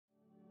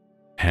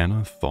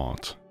Hannah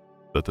thought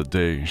that the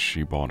day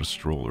she bought a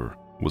stroller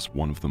was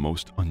one of the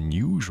most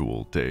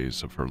unusual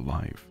days of her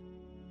life.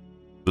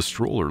 The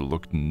stroller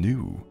looked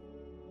new,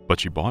 but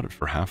she bought it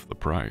for half the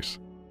price.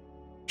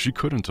 She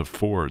couldn't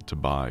afford to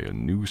buy a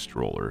new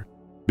stroller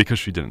because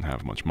she didn't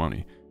have much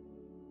money.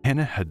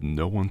 Hannah had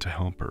no one to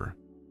help her,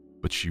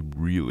 but she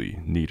really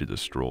needed a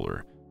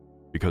stroller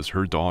because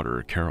her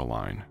daughter,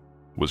 Caroline,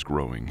 was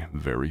growing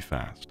very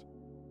fast,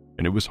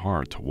 and it was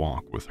hard to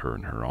walk with her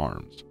in her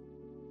arms.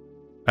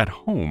 At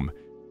home,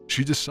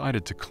 she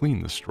decided to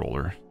clean the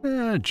stroller,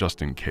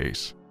 just in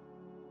case.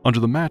 Under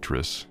the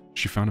mattress,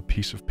 she found a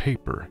piece of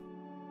paper.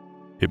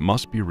 It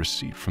must be a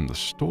receipt from the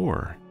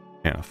store,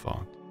 Hannah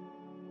thought,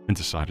 and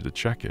decided to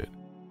check it.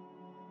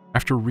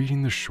 After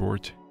reading the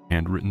short,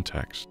 handwritten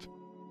text,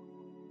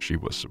 she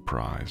was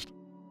surprised.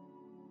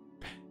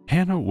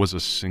 Hannah was a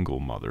single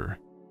mother,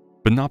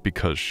 but not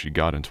because she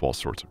got into all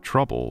sorts of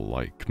trouble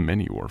like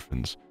many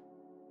orphans.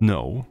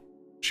 No,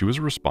 she was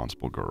a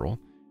responsible girl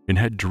and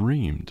had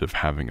dreamed of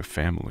having a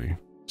family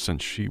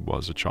since she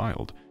was a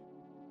child,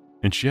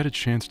 and she had a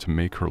chance to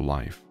make her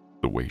life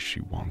the way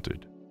she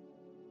wanted.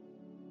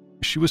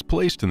 She was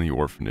placed in the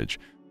orphanage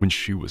when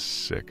she was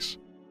 6,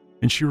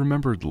 and she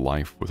remembered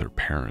life with her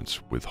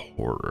parents with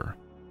horror.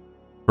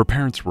 Her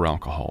parents were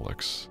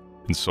alcoholics,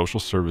 and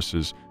social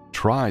services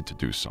tried to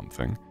do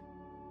something.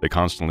 They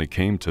constantly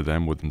came to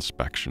them with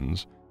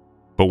inspections,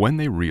 but when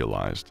they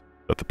realized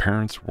that the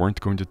parents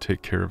weren't going to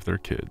take care of their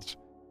kids,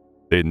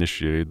 they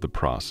initiated the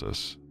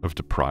process of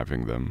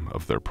depriving them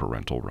of their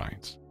parental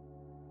rights.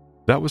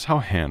 That was how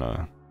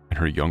Hannah and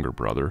her younger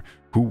brother,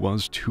 who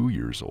was 2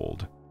 years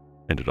old,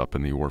 ended up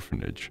in the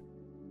orphanage.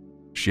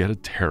 She had a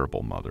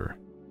terrible mother,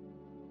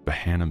 but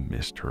Hannah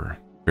missed her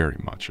very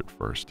much at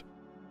first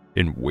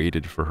and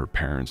waited for her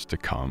parents to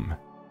come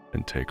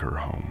and take her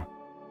home.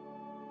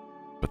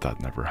 But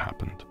that never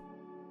happened.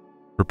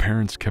 Her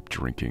parents kept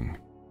drinking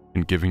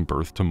and giving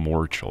birth to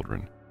more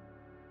children,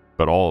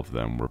 but all of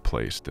them were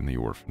placed in the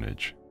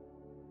orphanage.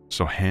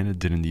 So Hannah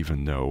didn't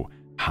even know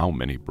how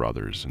many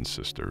brothers and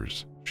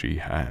sisters she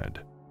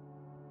had.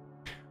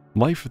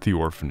 Life at the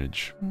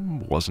orphanage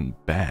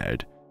wasn't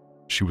bad.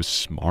 She was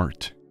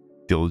smart,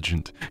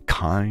 diligent,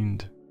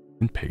 kind,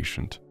 and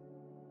patient.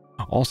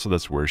 Also,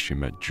 that's where she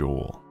met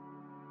Joel.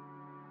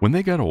 When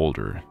they got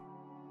older,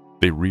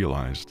 they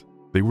realized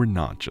they were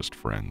not just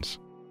friends.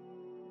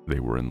 They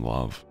were in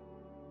love.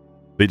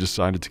 They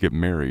decided to get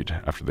married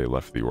after they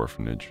left the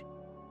orphanage,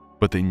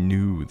 but they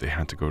knew they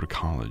had to go to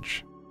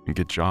college and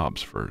get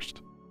jobs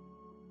first.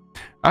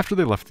 After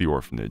they left the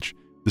orphanage,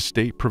 the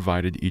state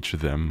provided each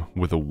of them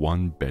with a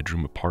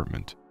 1-bedroom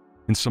apartment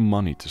and some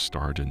money to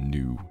start a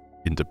new,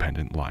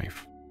 independent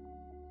life.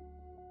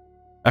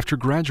 After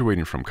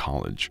graduating from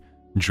college,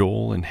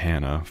 Joel and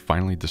Hannah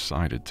finally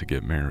decided to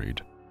get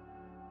married.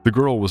 The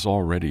girl was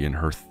already in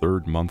her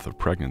 3rd month of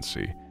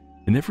pregnancy,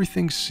 and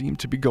everything seemed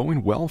to be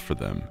going well for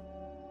them.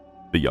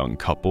 The young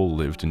couple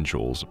lived in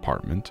Joel's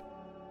apartment,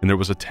 and there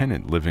was a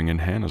tenant living in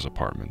Hannah's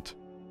apartment.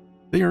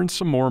 They earned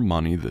some more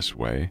money this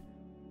way,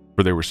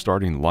 for they were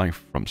starting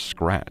life from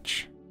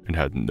scratch and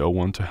had no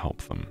one to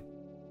help them.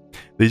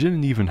 They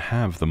didn't even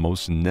have the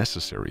most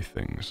necessary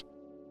things.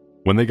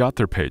 When they got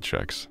their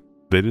paychecks,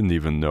 they didn't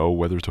even know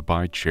whether to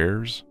buy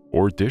chairs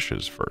or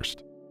dishes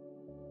first.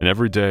 And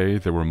every day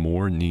there were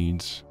more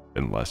needs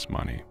and less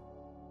money.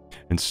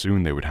 And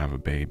soon they would have a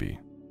baby.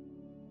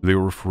 They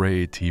were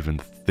afraid to even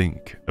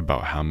think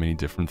about how many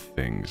different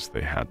things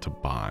they had to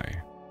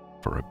buy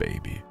for a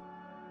baby.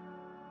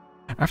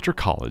 After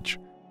college,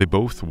 they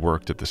both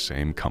worked at the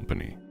same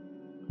company.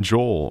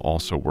 Joel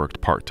also worked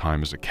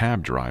part-time as a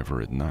cab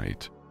driver at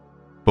night.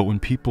 But when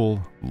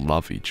people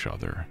love each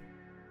other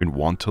and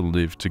want to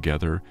live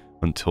together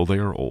until they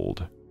are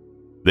old,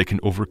 they can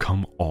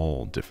overcome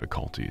all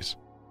difficulties.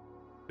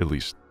 At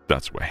least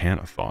that's what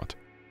Hannah thought.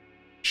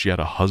 She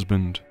had a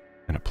husband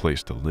and a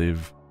place to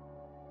live,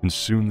 and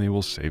soon they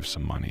will save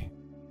some money,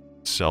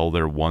 sell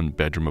their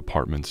 1-bedroom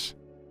apartments,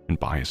 and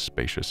buy a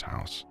spacious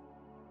house.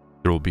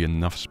 There will be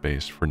enough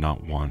space for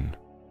not 1,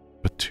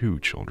 but 2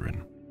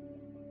 children.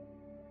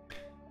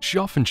 She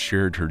often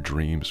shared her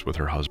dreams with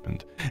her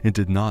husband and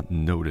did not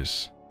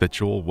notice that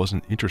Joel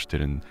wasn't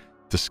interested in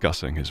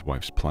discussing his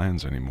wife's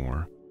plans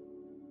anymore.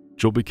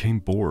 Joel became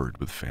bored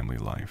with family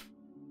life.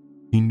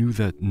 He knew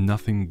that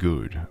nothing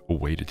good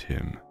awaited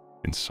him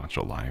in such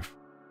a life.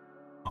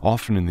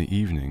 Often in the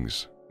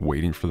evenings,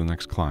 waiting for the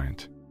next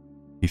client,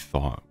 he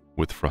thought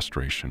with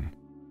frustration,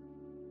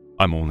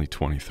 "I'm only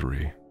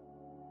 23,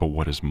 but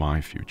what is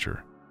my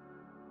future?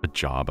 A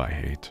job I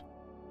hate,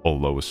 a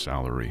low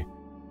salary,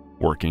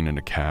 working in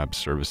a cab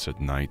service at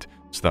night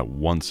so that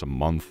once a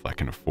month I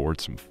can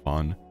afford some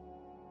fun,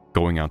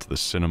 going out to the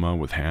cinema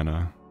with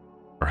Hannah,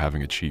 or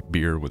having a cheap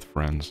beer with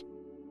friends.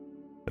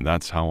 And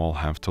that's how I'll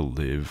have to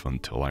live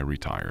until I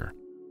retire.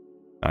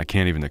 I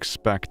can't even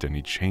expect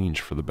any change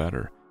for the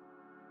better.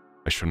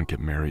 I shouldn't get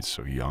married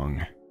so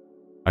young.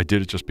 I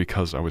did it just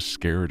because I was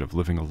scared of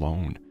living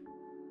alone.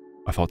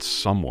 I thought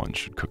someone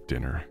should cook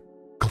dinner,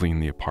 clean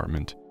the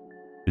apartment,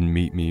 and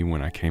meet me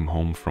when I came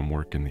home from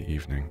work in the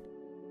evening.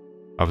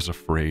 I was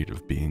afraid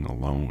of being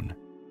alone.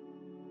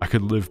 I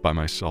could live by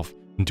myself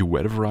and do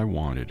whatever I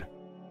wanted,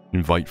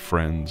 invite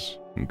friends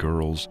and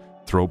girls,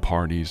 throw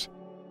parties.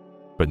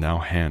 But now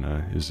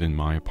Hannah is in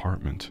my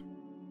apartment,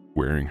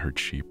 wearing her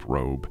cheap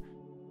robe,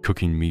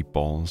 cooking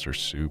meatballs or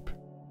soup.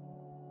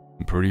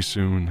 And pretty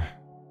soon,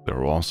 there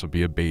will also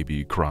be a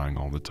baby crying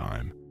all the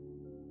time.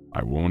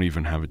 I won't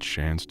even have a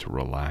chance to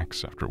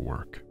relax after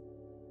work.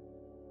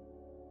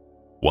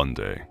 One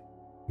day,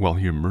 while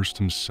he immersed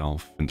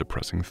himself in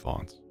depressing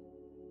thoughts,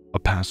 a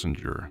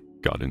passenger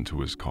got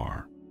into his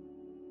car,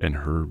 and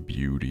her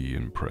beauty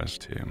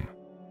impressed him.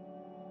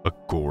 A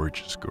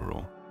gorgeous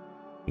girl,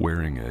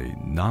 wearing a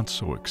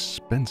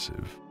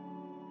not-so-expensive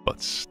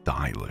but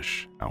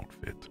stylish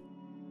outfit.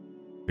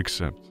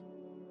 Except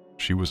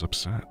she was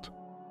upset.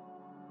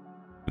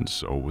 And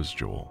so was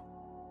Joel.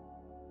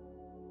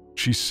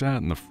 She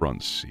sat in the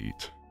front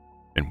seat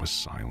and was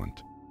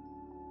silent,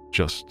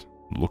 just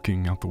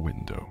looking out the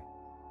window,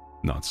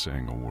 not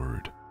saying a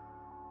word.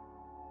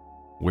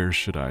 "Where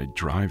should I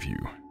drive you?"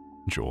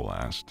 Joel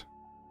asked,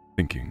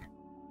 thinking,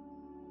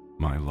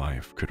 my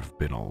life could have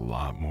been a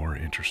lot more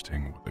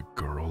interesting with a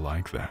girl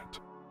like that,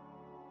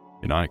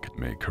 and I could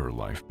make her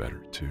life better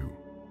too.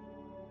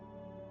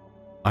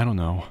 "I don't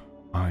know.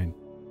 I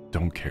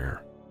don't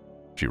care,"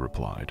 she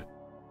replied.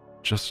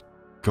 "Just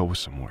go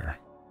somewhere.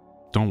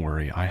 Don't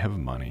worry, I have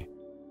money.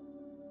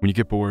 When you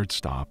get bored,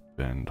 stop,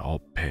 and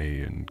I'll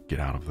pay and get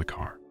out of the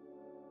car."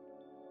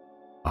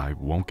 "I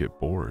won't get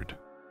bored,"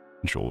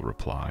 Joel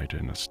replied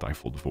in a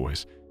stifled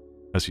voice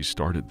as he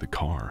started the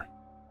car.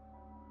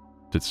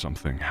 "Did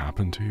something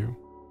happen to you?"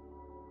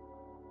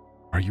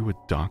 "Are you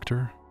a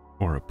doctor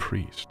or a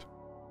priest?"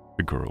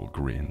 The girl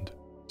grinned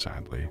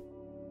sadly.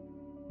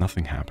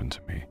 "Nothing happened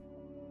to me,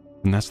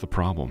 and that's the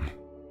problem.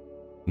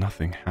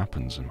 Nothing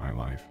happens in my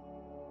life.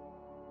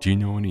 Do you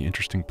know any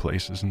interesting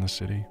places in the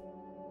city?"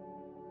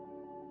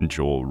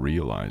 Joel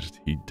realized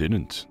he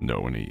didn't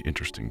know any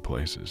interesting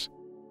places.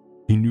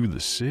 He knew the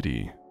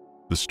city,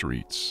 the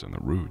streets, and the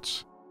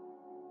routes,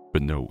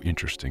 but no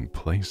interesting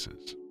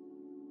places.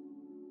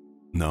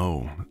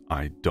 "No,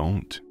 I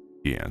don't,"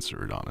 he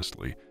answered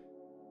honestly.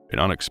 And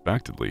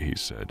unexpectedly, he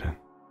said,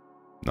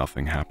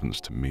 "Nothing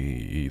happens to me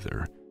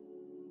either.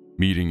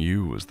 Meeting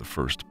you was the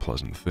first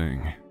pleasant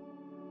thing.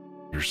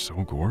 You're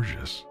so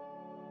gorgeous."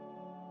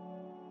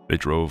 They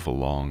drove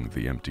along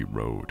the empty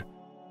road,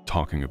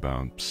 talking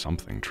about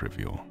something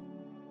trivial.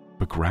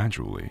 But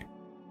gradually,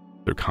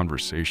 their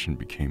conversation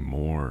became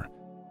more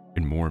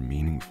and more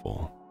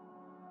meaningful.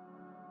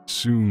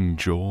 Soon,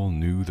 Joel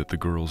knew that the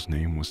girl's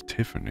name was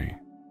Tiffany.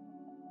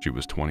 She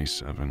was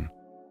 27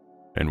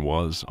 and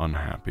was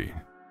unhappy.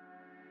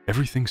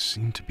 Everything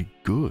seemed to be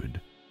good,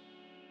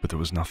 but there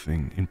was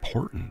nothing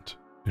important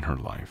in her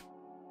life.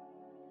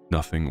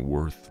 Nothing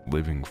worth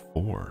living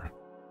for.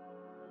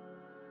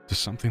 "Does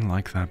something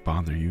like that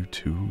bother you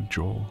too,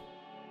 Joel?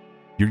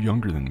 You're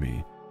younger than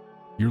me.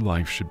 Your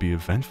life should be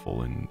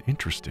eventful and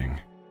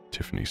interesting,"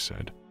 Tiffany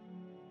said.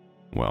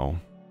 "Well,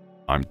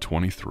 I'm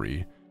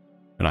 23,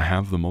 and I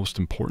have the most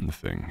important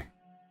thing.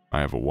 I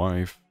have a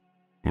wife,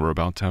 and we're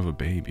about to have a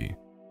baby.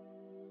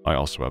 I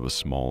also have a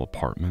small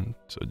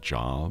apartment, a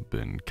job,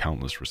 and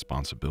countless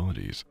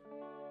responsibilities.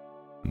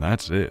 And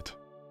that's it.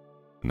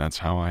 And that's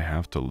how I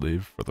have to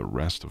live for the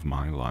rest of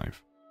my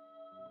life.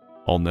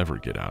 I'll never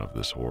get out of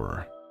this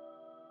horror.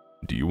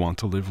 Do you want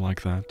to live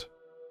like that?"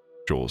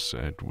 Joel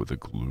said with a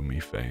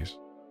gloomy face.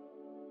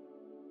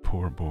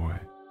 "Poor boy.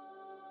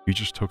 You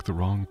just took the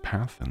wrong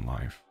path in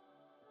life."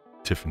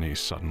 Tiffany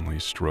suddenly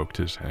stroked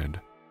his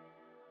head.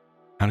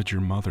 "How did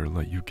your mother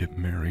let you get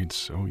married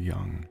so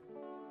young?"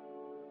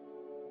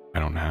 "I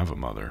don't have a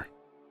mother,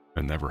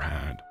 and never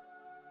had.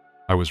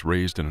 I was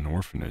raised in an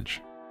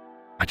orphanage.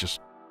 I just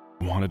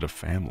wanted a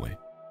family.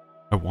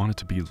 I wanted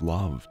to be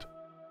loved.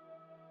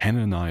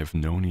 Hannah and I have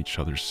known each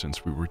other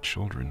since we were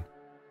children.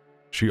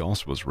 She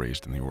also was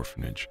raised in the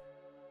orphanage.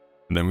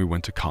 And then we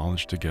went to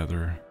college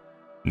together.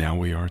 Now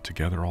we are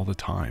together all the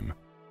time.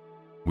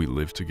 We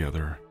live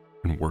together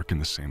and work in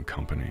the same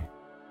company.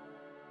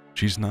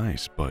 She's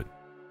nice, but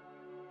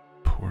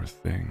poor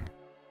thing.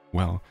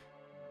 Well,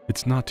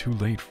 it's not too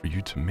late for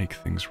you to make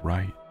things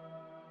right.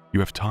 You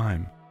have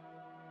time.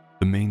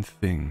 The main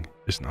thing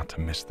is not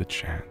to miss the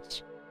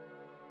chance,"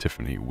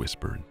 Tiffany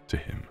whispered to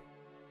him.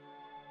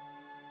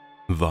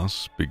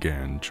 Thus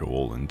began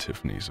Joel and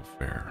Tiffany's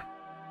affair.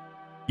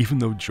 Even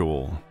though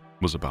Joel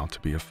was about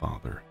to be a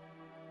father.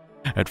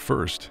 At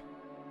first,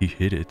 he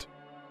hid it,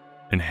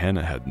 and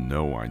Hannah had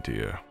no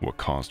idea what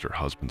caused her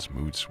husband's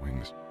mood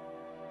swings.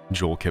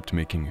 Joel kept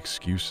making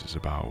excuses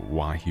about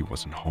why he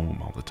wasn't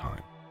home all the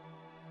time,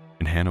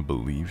 and Hannah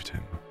believed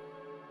him.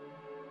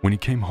 When he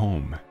came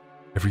home,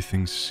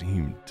 everything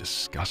seemed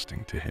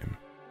disgusting to him.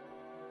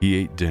 He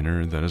ate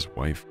dinner that his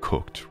wife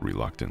cooked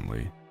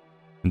reluctantly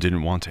and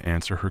didn't want to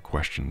answer her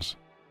questions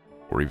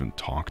or even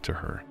talk to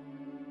her.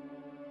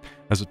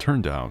 As it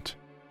turned out,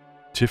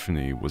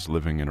 Tiffany was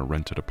living in a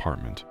rented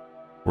apartment,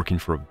 working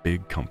for a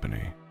big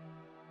company,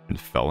 and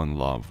fell in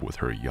love with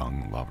her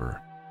young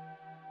lover.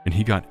 And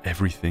he got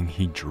everything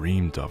he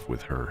dreamed of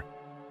with her,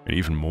 And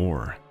even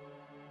more,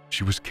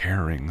 she was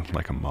caring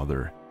like a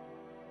mother.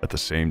 At the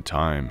same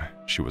time,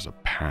 she was a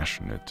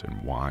passionate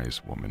and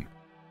wise woman.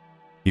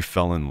 He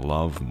fell in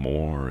love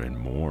more and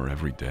more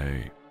every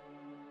day.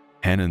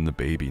 Hannah and the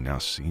baby now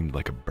seemed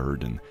like a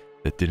burden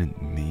that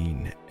didn't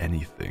mean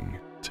anything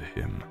to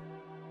him.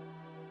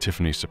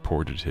 Tiffany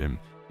supported him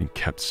and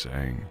kept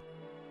saying,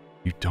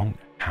 "You don't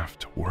have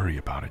to worry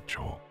about it,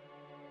 Joel.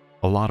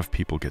 A lot of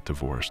people get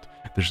divorced.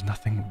 There's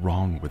nothing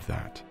wrong with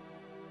that.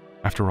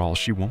 After all,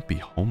 she won't be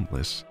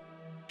homeless.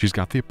 She's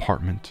got the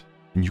apartment,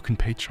 and you can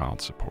pay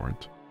child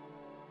support.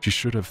 She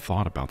should have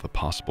thought about the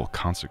possible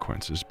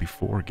consequences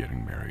before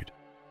getting married.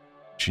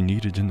 She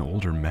needed an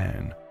older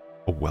man,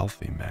 a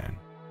wealthy man.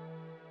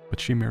 But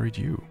she married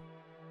you.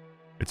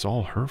 It's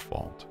all her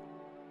fault."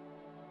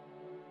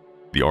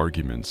 The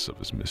arguments of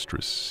his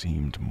mistress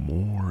seemed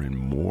more and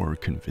more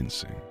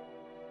convincing,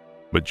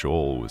 but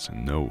Joel was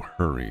in no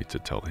hurry to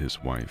tell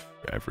his wife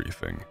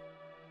everything.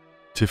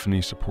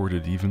 Tiffany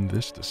supported even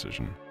this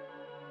decision.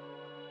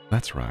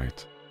 "That's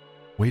right.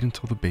 Wait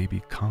until the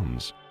baby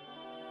comes.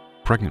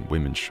 Pregnant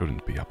women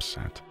shouldn't be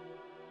upset.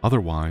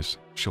 Otherwise,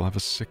 she'll have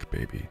a sick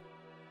baby,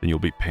 and you'll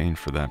be paying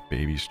for that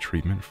baby's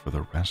treatment for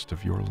the rest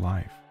of your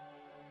life."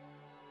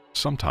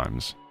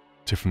 Sometimes,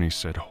 Tiffany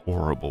said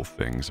horrible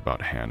things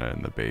about Hannah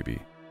and the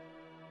baby,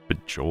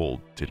 but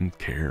Joel didn't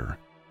care.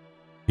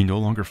 He no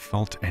longer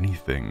felt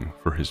anything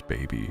for his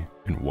baby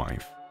and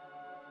wife,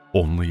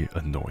 only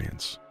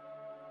annoyance.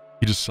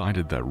 He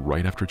decided that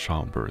right after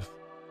childbirth,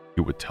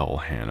 he would tell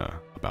Hannah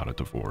about a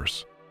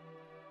divorce.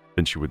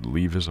 Then she would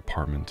leave his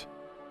apartment,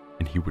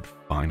 and he would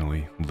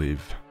finally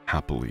live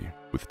happily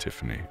with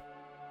Tiffany.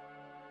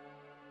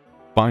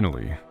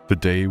 Finally, the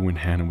day when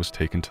Hannah was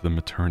taken to the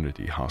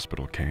maternity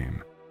hospital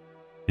came,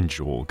 and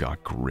Joel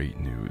got great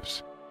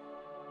news.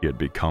 He had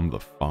become the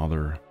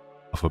father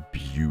of a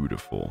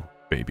beautiful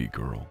baby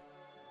girl.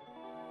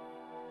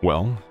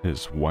 Well,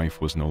 his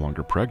wife was no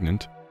longer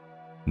pregnant.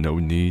 No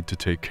need to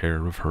take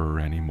care of her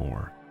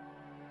anymore.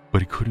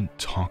 But he couldn't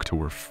talk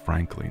to her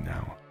frankly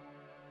now.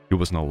 He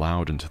wasn't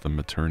allowed into the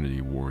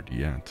maternity ward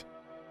yet,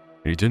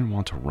 and he didn't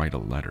want to write a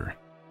letter,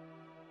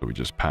 so he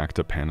just packed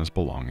up Hannah's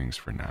belongings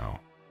for now.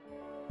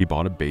 He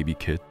bought a baby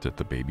kit at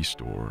the baby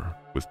store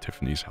with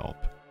Tiffany's help,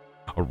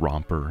 a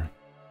romper,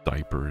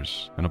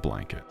 diapers, and a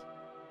blanket.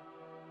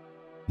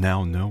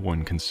 "Now no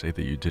one can say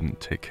that you didn't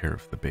take care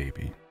of the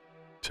baby,"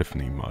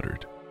 Tiffany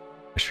muttered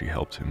as she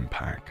helped him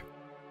pack.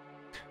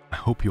 "I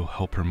hope you'll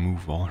help her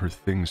move all her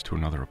things to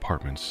another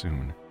apartment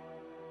soon.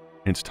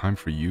 It's time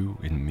for you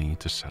and me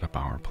to set up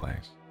our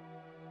place.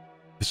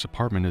 This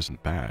apartment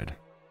isn't bad,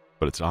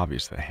 but it's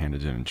obvious that Hannah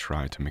didn't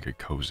try to make it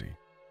cozy.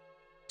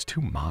 It's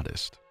too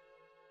modest,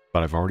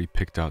 but I've already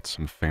picked out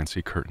some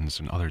fancy curtains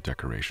and other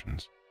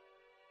decorations.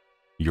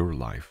 Your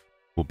life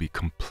will be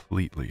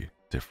completely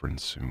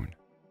different soon.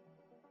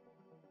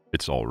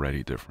 It's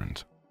already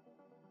different,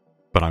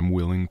 but I'm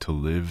willing to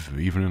live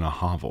even in a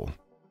hovel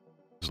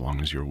as long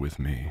as you're with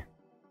me,"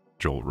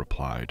 Joel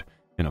replied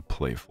in a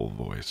playful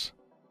voice.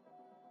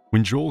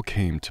 When Joel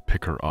came to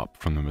pick her up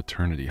from the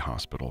maternity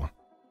hospital,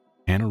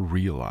 Hannah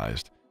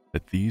realized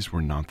that these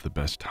were not the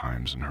best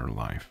times in her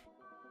life.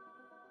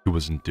 He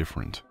was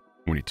indifferent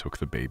when he took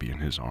the baby in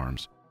his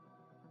arms.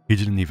 He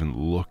didn't even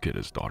look at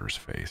his daughter's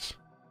face.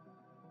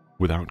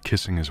 Without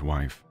kissing his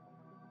wife,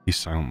 he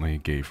silently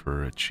gave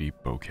her a cheap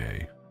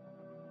bouquet.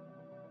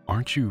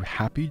 "Aren't you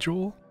happy,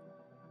 Joel?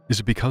 Is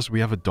it because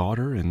we have a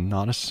daughter and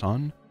not a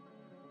son?"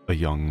 a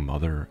young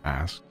mother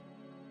asked.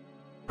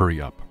 "Hurry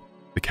up,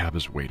 the cab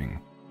is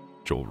waiting,"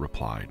 Joel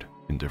replied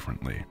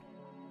indifferently.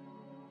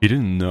 He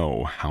didn't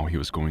know how he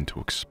was going to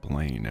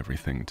explain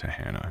everything to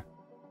Hannah.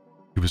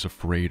 He was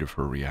afraid of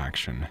her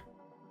reaction.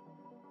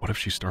 What if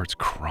she starts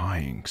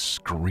crying,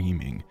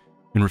 screaming,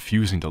 and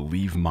refusing to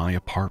leave my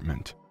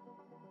apartment?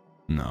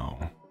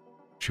 No,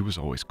 she was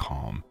always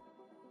calm.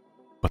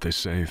 But they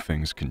say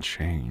things can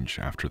change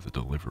after the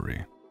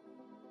delivery.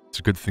 It's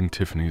a good thing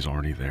Tiffany's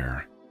already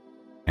there.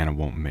 Hannah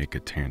won't make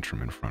a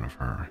tantrum in front of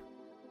her,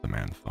 the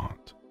man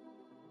thought.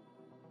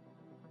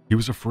 He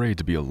was afraid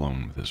to be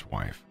alone with his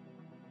wife,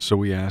 so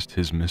he asked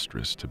his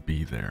mistress to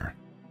be there,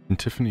 and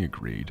Tiffany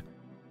agreed.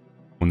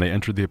 When they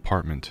entered the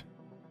apartment,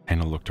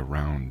 Hannah looked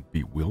around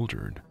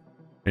bewildered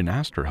and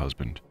asked her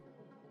husband,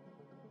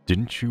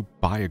 "Didn't you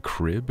buy a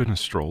crib and a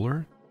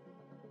stroller?"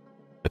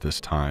 At this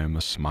time,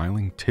 a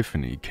smiling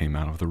Tiffany came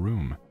out of the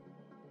room.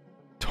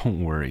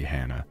 "Don't worry,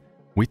 Hannah.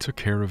 We took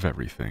care of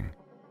everything.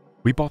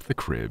 We bought the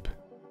crib,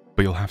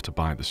 but you'll have to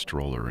buy the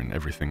stroller and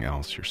everything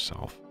else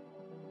yourself.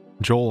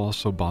 Joel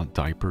also bought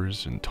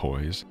diapers and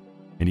toys,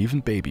 and even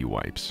baby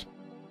wipes,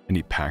 and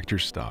he packed your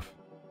stuff.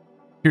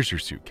 Here's your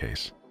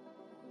suitcase.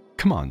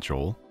 Come on,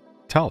 Joel,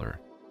 tell her,"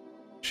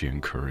 she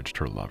encouraged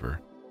her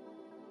lover.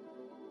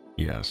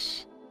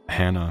 "Yes,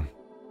 Hannah,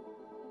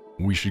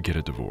 we should get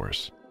a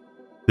divorce.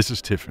 This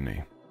is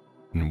Tiffany,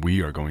 and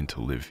we are going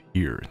to live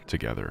here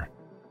together.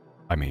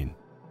 I mean,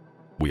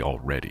 we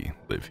already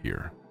live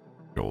here,"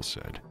 Joel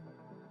said.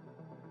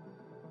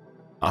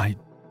 "I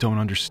don't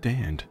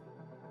understand.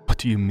 What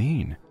do you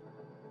mean?"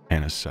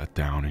 Hannah sat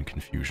down in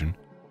confusion.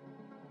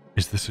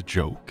 Is this a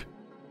joke?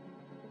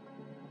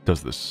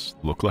 Does this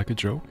look like a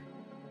joke?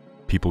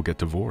 People get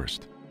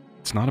divorced.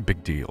 It's not a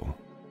big deal.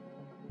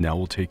 Now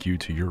we'll take you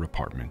to your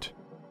apartment.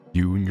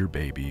 You and your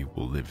baby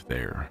will live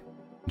there,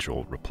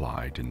 Joel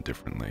replied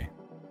indifferently.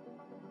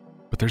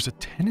 But there's a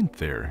tenant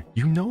there.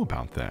 You know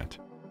about that,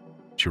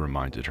 she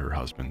reminded her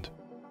husband.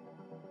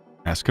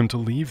 Ask him to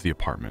leave the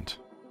apartment.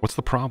 What's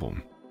the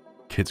problem?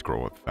 Kids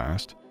grow up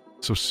fast,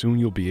 so soon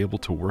you'll be able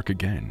to work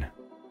again.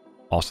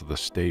 Also, the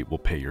state will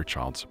pay your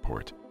child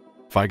support.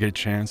 If I get a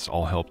chance,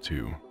 I'll help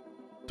too.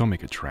 Don't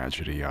make a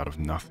tragedy out of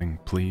nothing,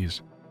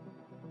 please.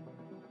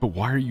 But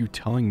why are you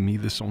telling me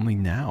this only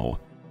now?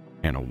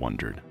 Hannah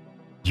wondered.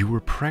 You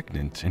were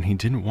pregnant and he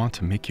didn't want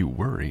to make you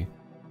worry.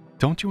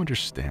 Don't you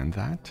understand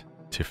that?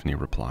 Tiffany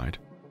replied.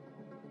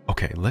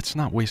 Okay, let's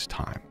not waste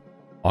time.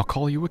 I'll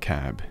call you a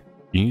cab.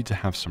 You need to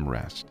have some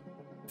rest.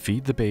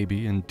 Feed the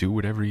baby and do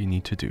whatever you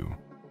need to do.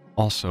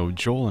 Also,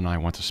 Joel and I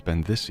want to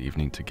spend this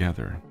evening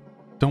together.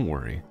 Don't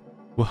worry.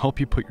 We'll help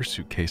you put your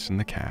suitcase in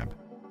the cab.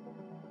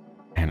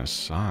 Hannah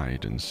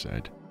sighed and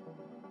said,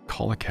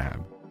 Call a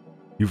cab.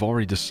 You've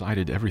already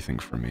decided everything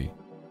for me.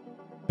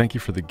 Thank you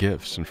for the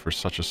gifts and for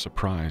such a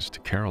surprise to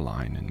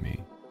Caroline and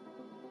me.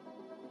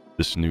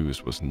 This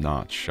news was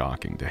not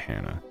shocking to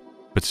Hannah,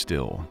 but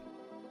still,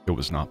 it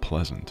was not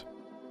pleasant.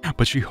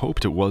 But she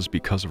hoped it was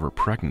because of her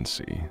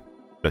pregnancy,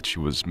 that she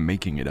was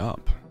making it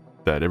up,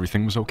 that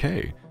everything was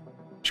okay.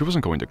 She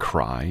wasn't going to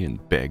cry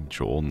and beg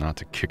Joel not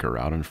to kick her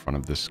out in front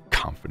of this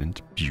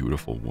confident,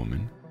 beautiful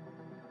woman.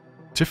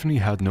 Tiffany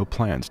had no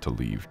plans to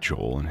leave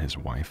Joel and his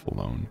wife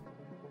alone,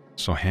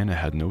 so Hannah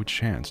had no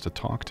chance to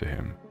talk to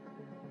him.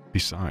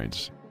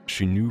 Besides,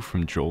 she knew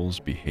from Joel's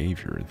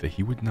behavior that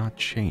he would not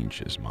change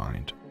his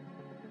mind.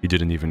 He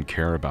didn't even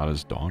care about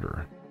his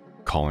daughter,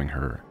 calling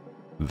her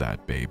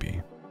that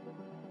baby.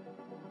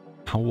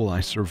 How will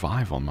I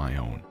survive on my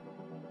own?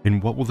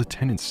 And what will the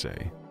tenants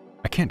say?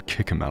 I can't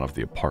kick him out of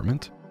the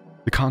apartment.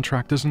 The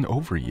contract isn't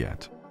over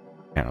yet,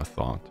 Hannah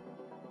thought.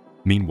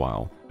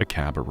 Meanwhile, a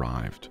cab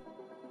arrived.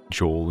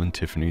 Joel and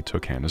Tiffany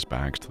took Hannah's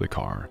bags to the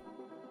car.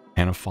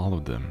 Hannah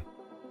followed them,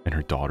 and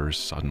her daughter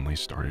suddenly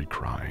started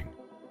crying.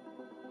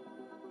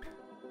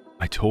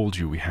 I told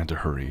you we had to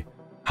hurry.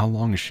 How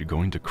long is she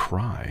going to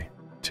cry?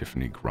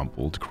 Tiffany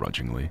grumbled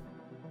grudgingly.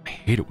 I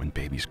hate it when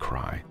babies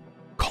cry.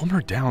 Calm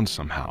her down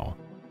somehow.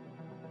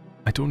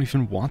 I don't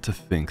even want to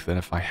think that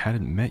if I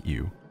hadn't met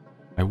you,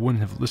 I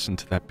wouldn't have listened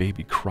to that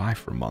baby cry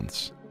for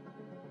months,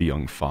 the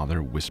young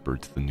father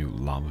whispered to the new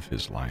love of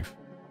his life.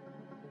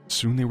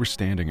 Soon they were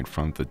standing in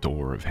front of the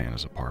door of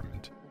Hannah's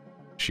apartment.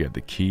 She had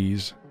the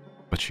keys,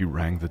 but she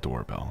rang the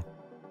doorbell.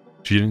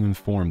 She didn't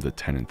inform the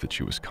tenant that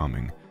she was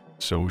coming,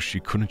 so she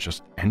couldn't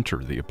just enter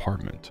the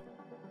apartment.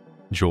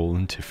 Joel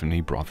and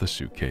Tiffany brought the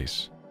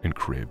suitcase and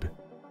crib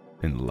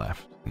and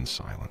left in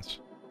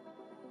silence.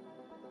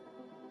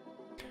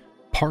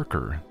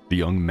 Parker, the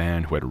young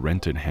man who had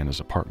rented Hannah's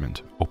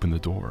apartment, opened the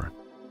door.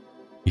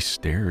 He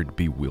stared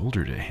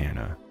bewildered at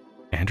Hannah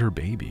and her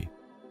baby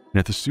and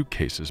at the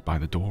suitcases by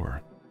the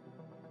door.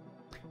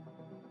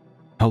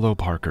 Hello,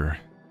 Parker,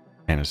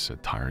 Hannah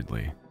said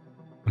tiredly.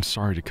 I'm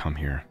sorry to come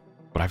here,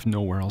 but I've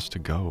nowhere else to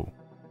go.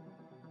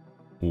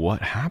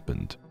 What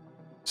happened?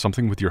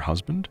 Something with your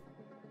husband?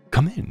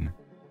 Come in.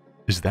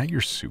 Is that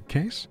your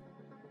suitcase?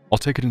 I'll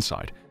take it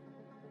inside.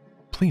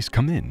 Please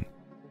come in.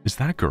 Is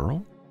that a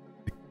girl?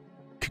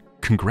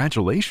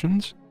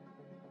 Congratulations,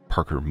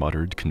 Parker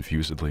muttered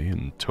confusedly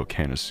and took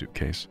Hannah's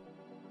suitcase.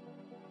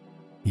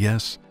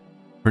 Yes,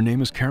 her name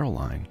is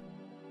Caroline.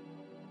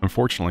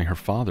 Unfortunately, her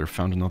father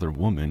found another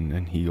woman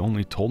and he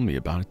only told me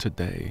about it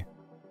today.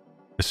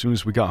 As soon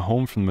as we got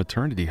home from the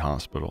maternity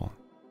hospital,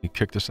 he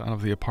kicked us out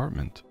of the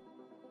apartment,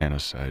 Hannah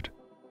said,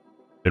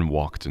 and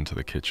walked into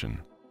the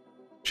kitchen.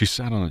 She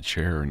sat on a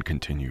chair and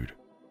continued,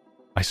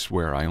 I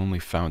swear I only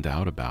found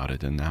out about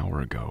it an hour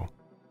ago,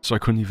 so I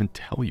couldn't even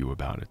tell you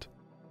about it.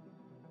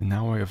 And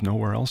now I have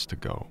nowhere else to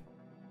go.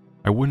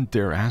 I wouldn't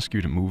dare ask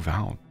you to move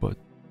out, but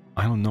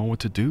I don't know what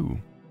to do.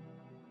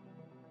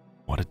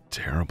 What a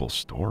terrible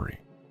story.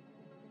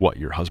 What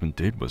your husband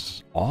did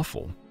was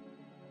awful.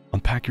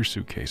 Unpack your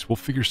suitcase, we'll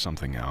figure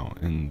something out,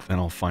 and then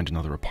I'll find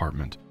another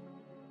apartment.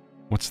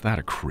 What's that,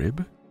 a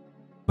crib?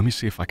 Let me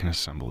see if I can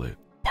assemble it,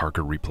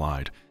 Parker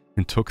replied,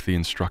 and took the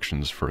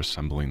instructions for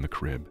assembling the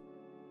crib.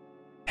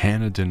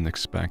 Hannah didn't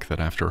expect that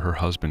after her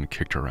husband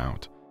kicked her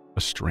out,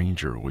 a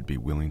stranger would be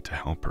willing to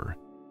help her.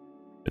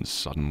 And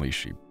suddenly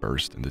she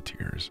burst into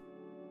tears.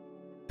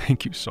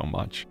 Thank you so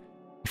much.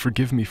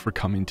 Forgive me for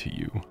coming to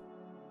you.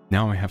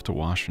 Now I have to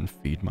wash and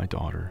feed my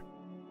daughter.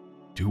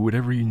 Do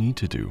whatever you need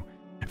to do.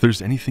 If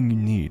there's anything you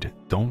need,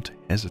 don't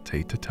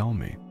hesitate to tell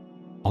me.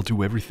 I'll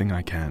do everything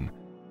I can.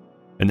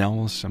 And now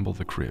I'll assemble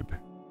the crib.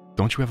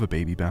 Don't you have a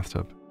baby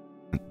bathtub?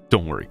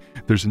 Don't worry,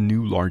 there's a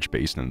new large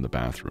basin in the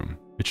bathroom.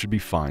 It should be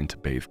fine to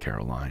bathe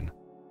Caroline,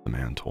 the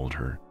man told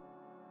her.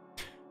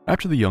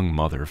 After the young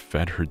mother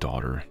fed her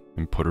daughter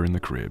and put her in the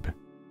crib,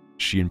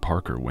 she and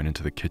Parker went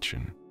into the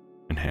kitchen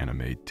and Hannah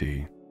made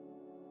tea.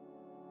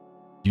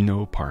 You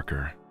know,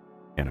 Parker,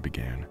 Hannah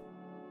began,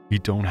 you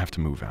don't have to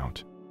move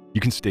out. You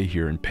can stay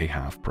here and pay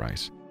half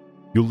price.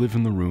 You'll live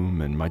in the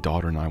room and my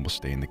daughter and I will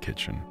stay in the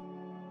kitchen.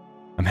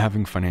 I'm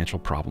having financial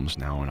problems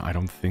now and I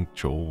don't think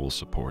Joel will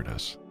support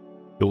us.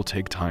 It will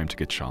take time to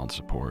get child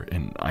support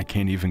and I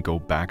can't even go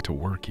back to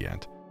work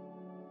yet.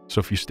 So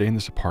if you stay in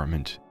this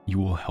apartment, you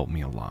will help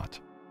me a lot.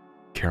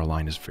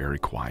 Caroline is very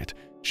quiet.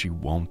 She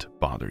won't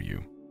bother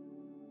you.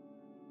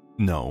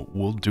 No,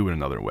 we'll do it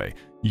another way.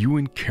 You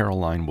and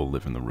Caroline will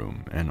live in the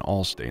room and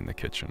I'll stay in the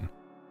kitchen.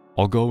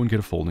 I'll go and get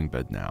a folding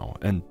bed now,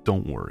 and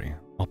don't worry,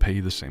 I'll pay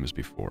you the same as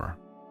before,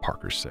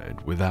 Parker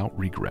said without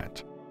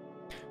regret.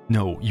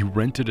 No, you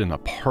rented an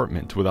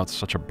apartment without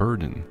such a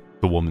burden,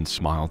 the woman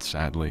smiled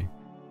sadly.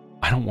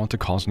 I don't want to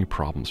cause any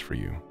problems for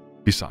you.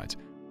 Besides,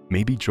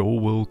 maybe Joel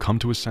will come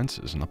to his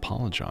senses and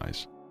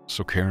apologize,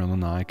 so Carol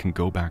and I can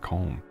go back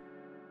home.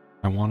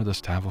 I wanted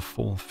us to have a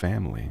full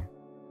family,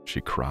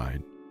 she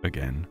cried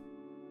again.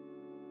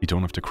 You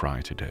don't have to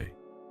cry today.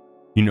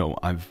 You know,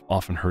 I've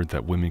often heard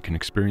that women can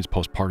experience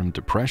postpartum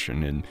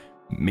depression, and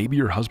maybe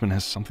your husband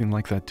has something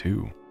like that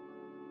too.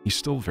 He's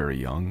still very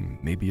young.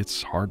 Maybe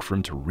it's hard for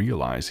him to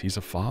realize he's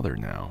a father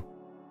now.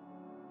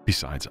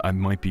 Besides, I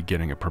might be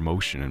getting a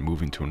promotion and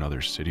moving to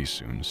another city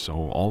soon,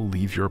 so I'll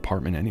leave your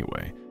apartment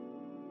anyway.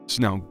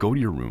 So now go to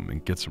your room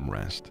and get some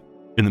rest.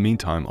 In the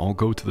meantime, I'll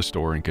go to the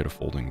store and get a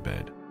folding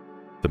bed,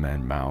 the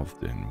man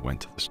mouthed and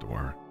went to the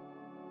store.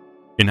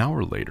 An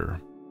hour later,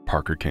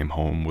 Parker came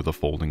home with a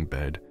folding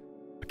bed,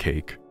 a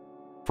cake,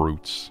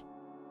 fruits,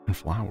 and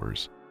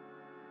flowers.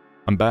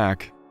 I'm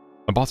back.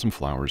 I bought some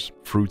flowers,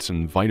 fruits,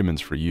 and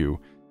vitamins for you.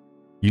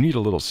 You need a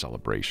little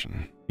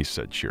celebration, he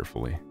said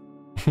cheerfully.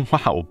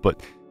 Wow,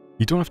 but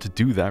you don't have to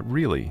do that,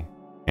 really.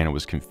 Anna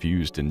was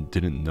confused and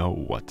didn't know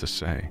what to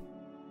say.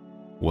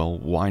 Well,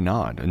 why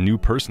not? A new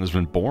person has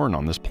been born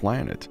on this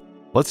planet.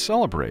 Let's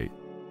celebrate.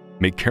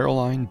 Make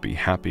Caroline be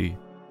happy,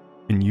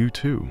 and you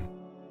too.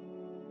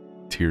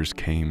 Tears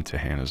came to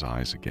Hannah's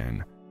eyes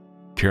again.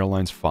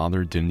 Caroline's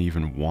father didn't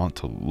even want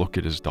to look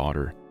at his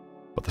daughter,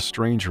 but the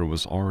stranger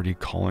was already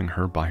calling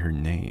her by her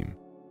name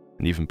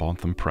and even bought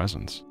them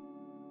presents.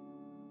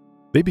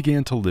 They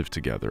began to live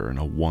together in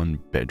a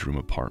one-bedroom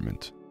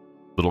apartment.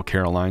 Little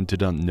Caroline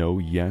did not know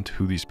yet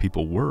who these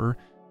people were.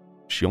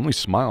 She only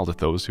smiled at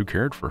those who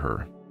cared for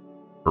her,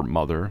 her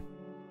mother,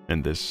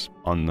 and this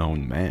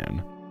unknown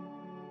man.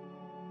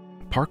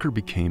 Parker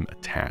became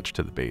attached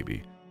to the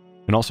baby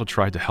and also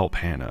tried to help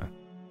Hannah.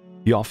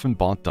 He often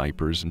bought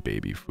diapers and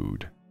baby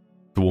food.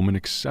 The woman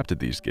accepted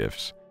these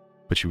gifts,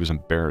 but she was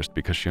embarrassed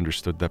because she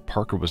understood that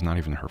Parker was not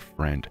even her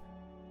friend.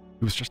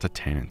 He was just a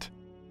tenant.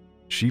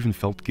 She even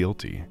felt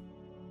guilty.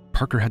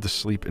 Parker had to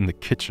sleep in the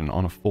kitchen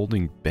on a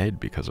folding bed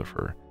because of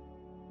her,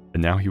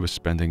 and now he was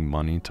spending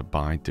money to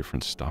buy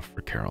different stuff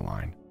for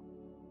Caroline.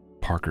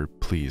 Parker,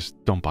 please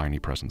don't buy any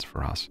presents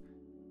for us.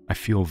 I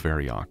feel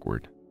very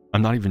awkward.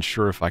 I'm not even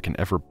sure if I can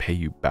ever pay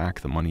you back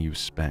the money you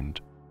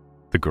spend,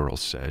 the girl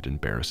said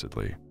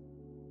embarrassedly.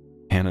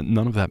 Hannah,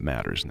 none of that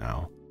matters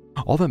now.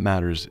 All that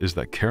matters is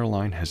that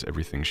Caroline has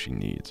everything she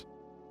needs.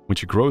 When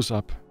she grows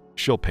up,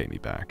 she'll pay me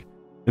back.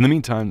 In the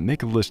meantime,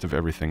 make a list of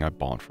everything I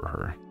bought for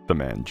her, the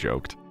man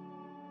joked.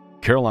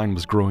 Caroline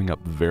was growing up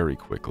very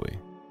quickly,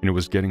 and it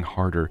was getting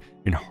harder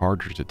and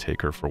harder to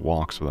take her for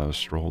walks without a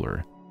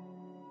stroller.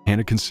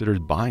 Hannah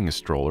considered buying a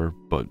stroller,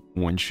 but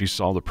when she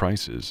saw the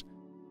prices,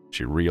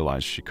 she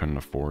realized she couldn't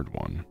afford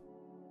one.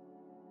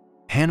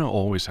 Hannah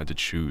always had to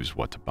choose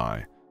what to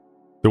buy.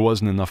 There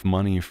wasn't enough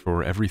money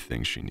for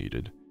everything she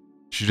needed.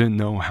 She didn't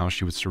know how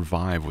she would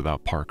survive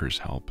without Parker's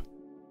help.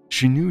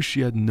 She knew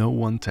she had no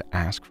one to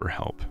ask for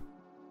help.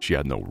 She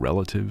had no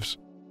relatives,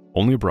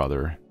 only a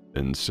brother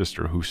and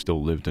sister who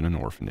still lived in an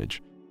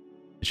orphanage.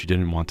 She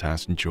didn't want to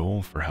ask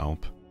Joel for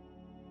help,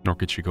 nor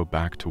could she go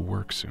back to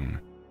work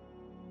soon.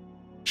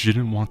 She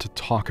didn't want to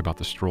talk about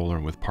the stroller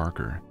with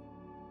Parker.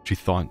 She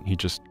thought he'd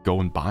just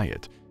go and buy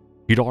it.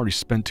 He'd already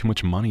spent too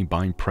much money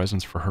buying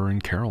presents for her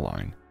and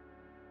Caroline.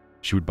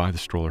 She would buy the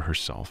stroller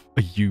herself,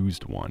 a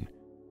used one.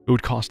 It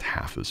would cost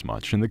half as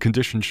much, and the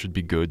condition should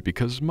be good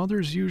because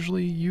mothers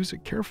usually use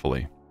it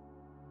carefully.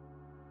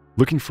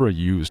 Looking for a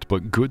used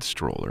but good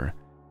stroller,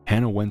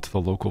 Hannah went to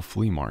the local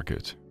flea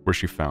market where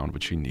she found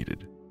what she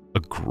needed, a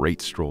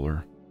great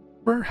stroller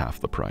for half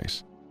the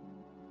price.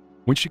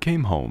 When she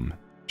came home,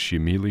 she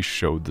immediately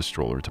showed the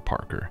stroller to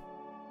Parker.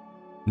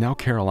 Now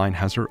Caroline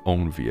has her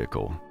own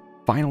vehicle.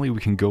 Finally,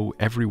 we can go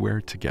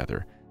everywhere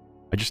together.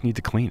 I just need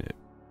to clean it.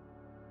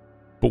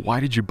 But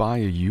why did you buy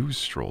a used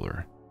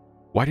stroller?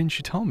 Why didn't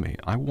you tell me?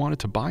 I wanted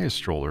to buy a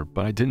stroller,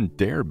 but I didn't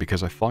dare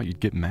because I thought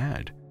you'd get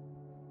mad.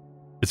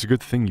 It's a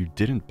good thing you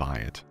didn't buy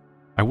it.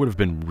 I would have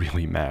been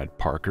really mad,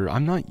 Parker.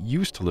 I'm not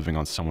used to living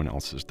on someone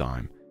else's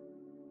dime.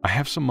 I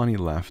have some money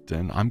left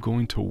and I'm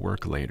going to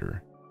work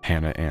later,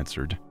 Hannah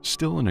answered,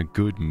 still in a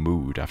good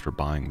mood after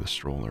buying the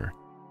stroller.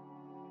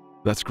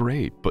 That's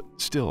great, but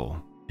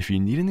still, if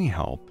you need any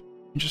help,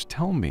 just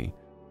tell me.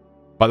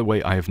 By the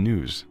way, I have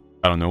news.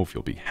 I don't know if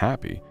you'll be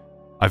happy.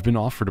 I've been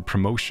offered a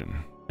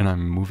promotion and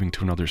I'm moving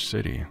to another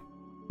city,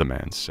 the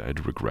man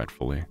said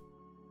regretfully.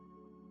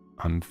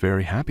 I'm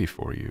very happy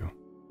for you.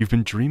 You've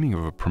been dreaming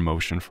of a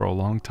promotion for a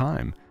long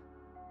time.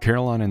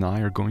 Caroline and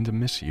I are going to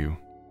miss you,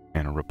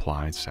 Hannah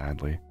replied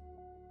sadly.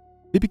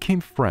 They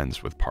became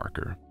friends with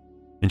Parker,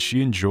 and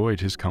she enjoyed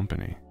his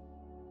company.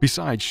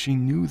 Besides, she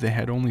knew they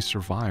had only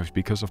survived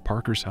because of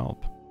Parker's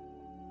help.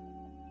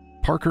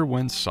 Parker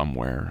went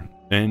somewhere,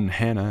 and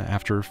Hannah,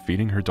 after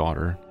feeding her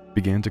daughter,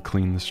 began to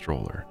clean the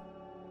stroller.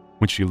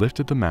 When she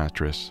lifted the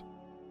mattress,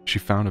 she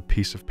found a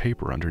piece of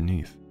paper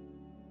underneath.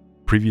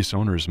 Previous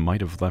owners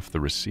might have left the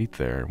receipt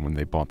there when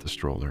they bought the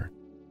stroller.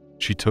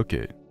 She took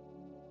it,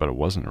 but it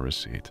wasn't a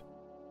receipt.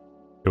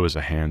 It was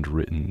a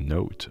handwritten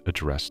note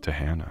addressed to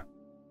Hannah.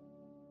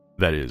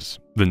 That is,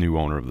 the new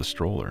owner of the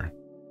stroller.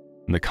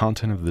 And the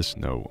content of this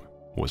note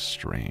was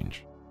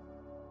strange.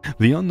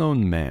 The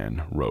unknown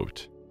man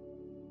wrote,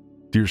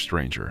 "Dear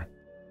stranger,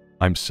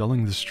 I'm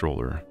selling this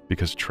stroller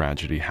because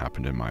tragedy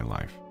happened in my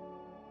life.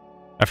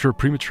 After a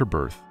premature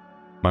birth,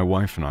 my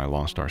wife and I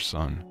lost our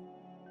son.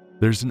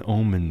 There's an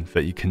omen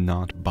that you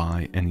cannot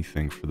buy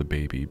anything for the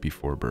baby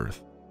before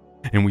birth,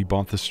 and we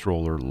bought the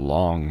stroller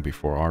long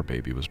before our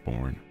baby was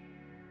born.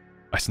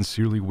 I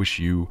sincerely wish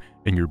you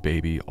and your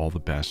baby all the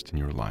best in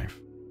your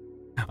life.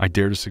 I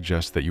dare to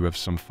suggest that you have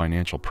some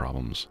financial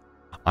problems.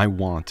 I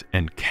want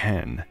and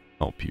can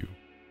help you.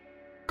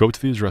 Go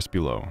to the address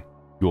below.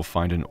 You will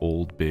find an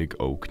old big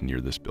oak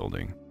near this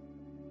building.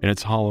 In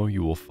its hollow,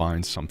 you will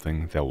find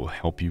something that will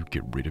help you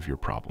get rid of your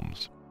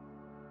problems."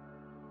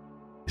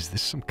 Is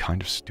this some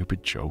kind of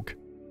stupid joke?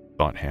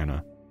 Thought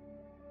Hannah.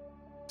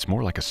 It's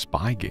more like a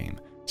spy game.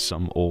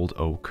 Some old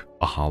oak,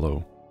 a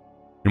hollow.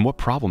 And what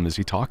problem is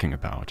he talking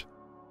about?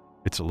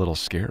 It's a little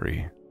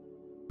scary.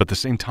 But at the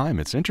same time,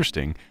 it's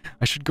interesting.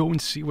 I should go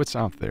and see what's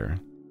out there.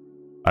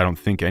 I don't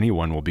think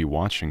anyone will be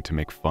watching to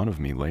make fun of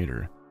me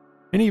later.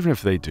 And even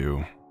if they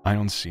do, I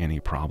don't see any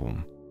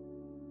problem.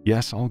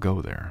 Yes, I'll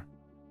go there.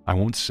 I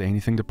won't say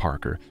anything to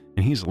Parker,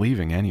 and he's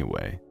leaving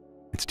anyway.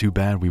 It's too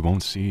bad we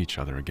won't see each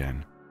other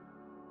again.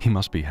 He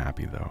must be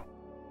happy, though.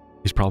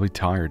 He's probably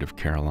tired of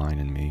Caroline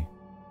and me,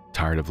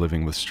 tired of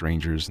living with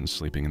strangers and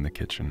sleeping in the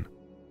kitchen,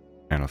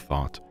 Hannah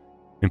thought,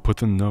 and put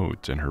the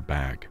note in her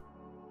bag.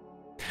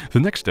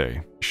 The next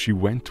day, she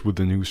went with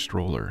the new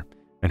stroller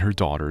and her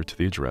daughter to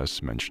the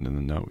address mentioned in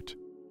the note.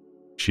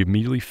 She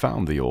immediately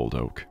found the old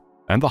oak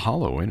and the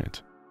hollow in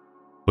it.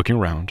 Looking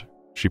around,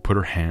 she put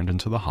her hand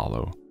into the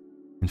hollow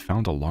and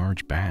found a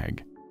large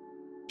bag.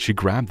 She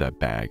grabbed that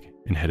bag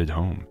and headed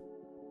home.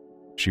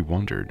 She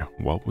wondered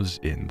what was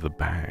in the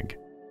bag.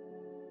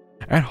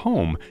 At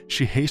home,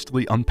 she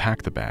hastily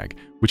unpacked the bag,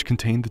 which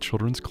contained the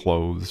children's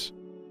clothes,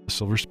 a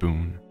silver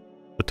spoon,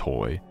 a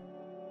toy,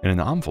 and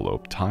an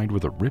envelope tied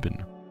with a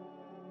ribbon.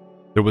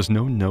 There was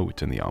no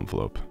note in the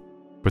envelope,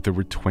 but there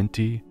were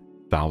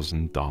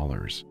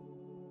 $20,000.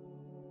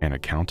 Anna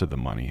counted the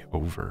money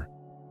over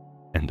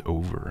and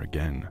over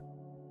again,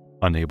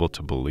 unable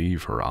to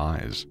believe her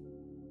eyes.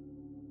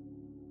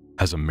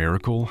 Has a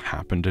miracle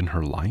happened in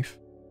her life?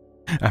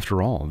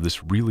 After all,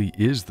 this really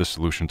is the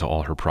solution to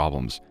all her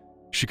problems.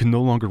 She can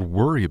no longer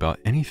worry about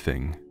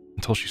anything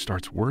until she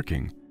starts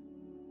working.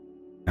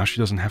 Now she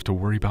doesn't have to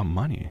worry about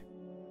money.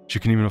 She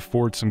can even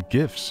afford some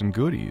gifts and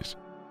goodies.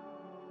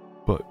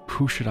 But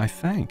who should I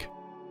thank?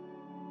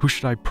 Who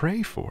should I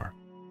pray for?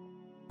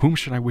 Whom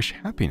should I wish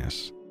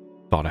happiness?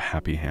 Thought a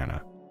happy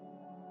Hannah.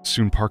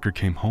 Soon Parker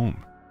came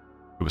home.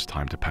 It was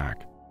time to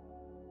pack.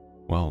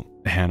 Well,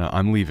 Hannah,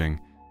 I'm leaving.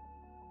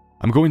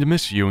 I'm going to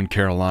miss you and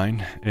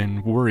Caroline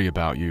and worry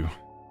about you.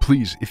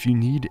 Please, if you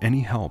need any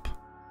help,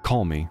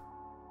 call me.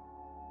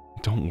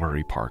 Don't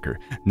worry, Parker.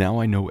 Now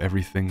I know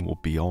everything will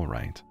be all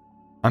right.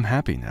 I'm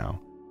happy now,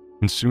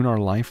 and soon our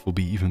life will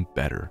be even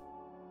better.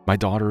 My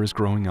daughter is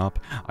growing up.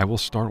 I will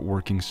start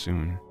working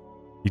soon.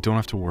 You don't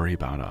have to worry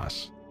about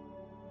us.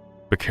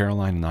 But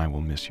Caroline and I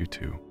will miss you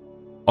too.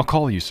 I'll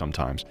call you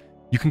sometimes.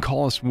 You can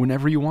call us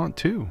whenever you want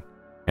to,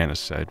 Hannah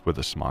said with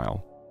a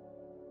smile.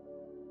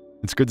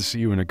 It's good to see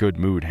you in a good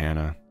mood,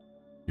 Hannah.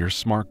 You're a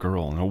smart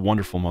girl and a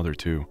wonderful mother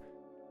too.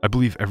 I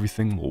believe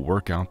everything will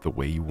work out the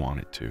way you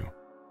want it to.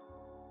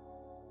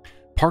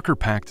 Parker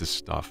packed his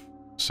stuff,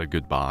 said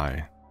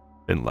goodbye,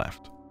 and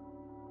left.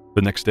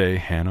 The next day,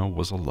 Hannah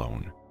was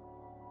alone.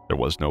 There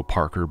was no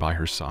Parker by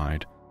her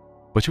side,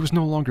 but she was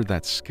no longer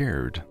that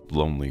scared,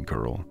 lonely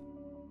girl.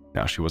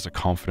 Now she was a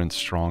confident,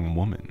 strong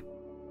woman.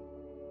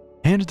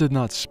 Hannah did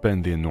not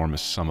spend the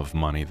enormous sum of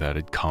money that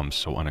had come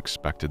so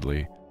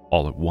unexpectedly,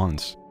 all at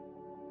once.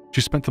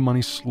 She spent the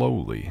money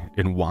slowly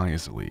and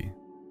wisely,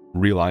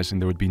 realizing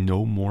there would be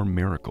no more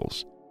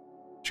miracles.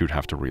 She would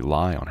have to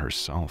rely on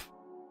herself.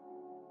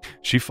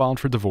 She filed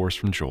for divorce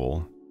from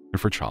Joel and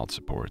for child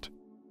support.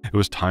 It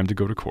was time to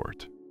go to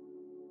court.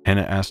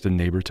 Hannah asked a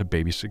neighbor to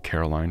babysit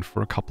Caroline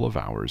for a couple of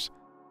hours.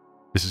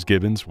 Mrs.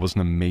 Gibbons was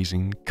an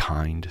amazing,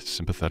 kind,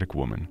 sympathetic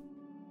woman.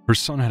 Her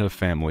son had a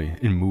family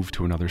and moved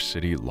to another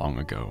city long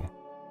ago.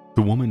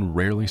 The woman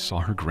rarely saw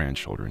her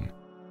grandchildren,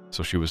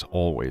 so she was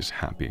always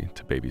happy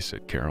to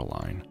babysit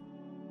Caroline.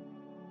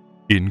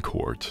 In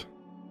court,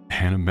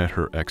 Hannah met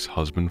her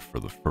ex-husband for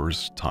the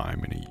first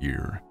time in a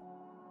year.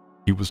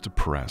 He was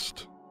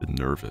depressed and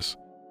nervous.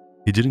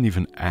 He didn't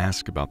even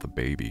ask about the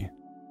baby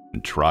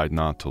and tried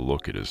not to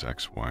look at his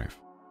ex-wife.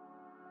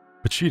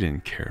 But she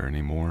didn't care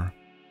anymore.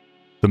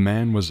 The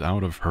man was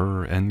out of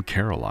her and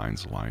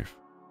Caroline's life.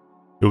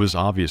 It was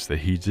obvious that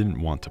he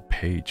didn't want to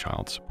pay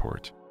child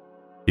support.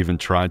 He even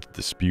tried to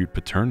dispute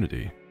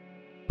paternity.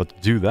 But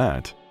to do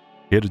that,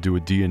 he had to do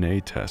a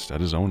DNA test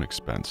at his own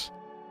expense.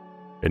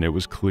 And it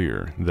was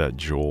clear that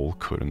Joel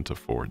couldn't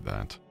afford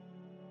that.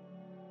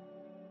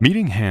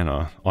 Meeting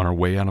Hannah on her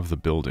way out of the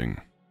building,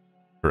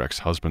 her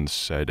ex-husband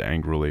said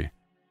angrily,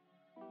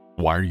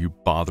 "Why are you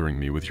bothering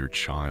me with your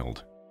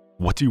child?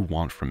 What do you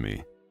want from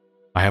me?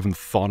 I haven't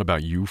thought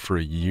about you for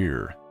a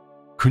year.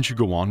 Couldn't you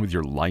go on with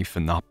your life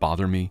and not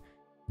bother me?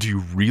 Do you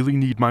really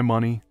need my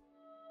money?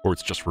 Or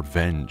it's just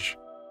revenge?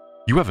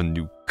 You have a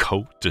new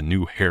coat, a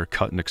new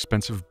haircut, and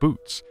expensive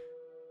boots,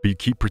 but you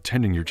keep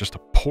pretending you're just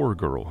a poor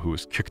girl who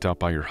was kicked out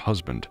by your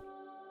husband."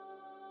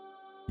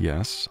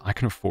 "Yes, I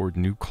can afford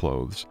new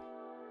clothes,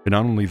 and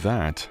not only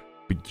that,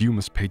 but you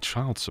must pay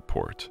child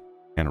support,"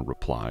 Hannah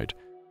replied,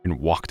 and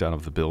walked out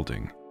of the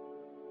building.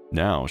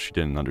 Now she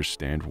didn't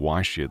understand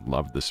why she had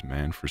loved this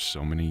man for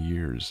so many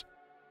years.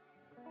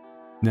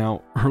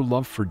 Now, her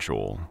love for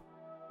Joel,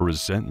 her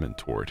resentment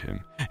toward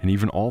him, and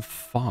even all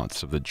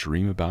thoughts of the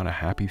dream about a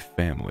happy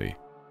family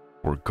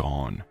were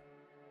gone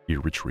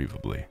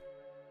irretrievably.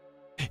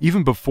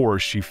 Even before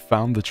she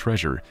found the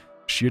treasure,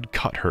 she had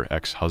cut her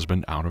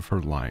ex-husband out of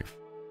her life.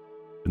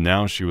 And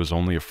now she was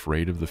only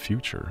afraid of the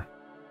future,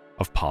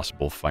 of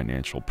possible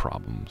financial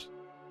problems.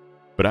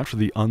 But after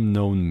the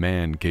unknown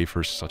man gave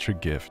her such a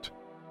gift,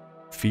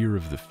 fear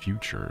of the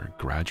future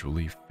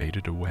gradually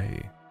faded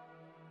away.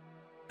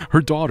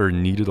 Her daughter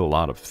needed a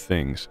lot of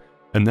things,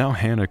 and now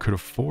Hannah could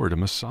afford a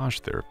massage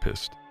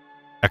therapist,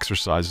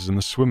 exercises in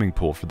the swimming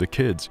pool for the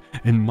kids,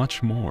 and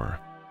much more.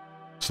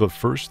 So the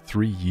first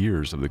 3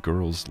 years of the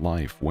girl's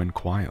life went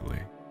quietly.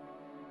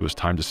 It was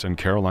time to send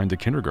Caroline to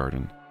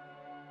kindergarten.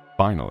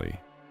 Finally,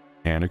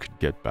 Hannah could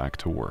get back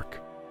to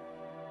work.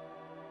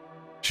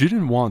 She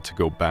didn't want to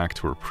go back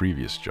to her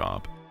previous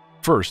job,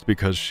 first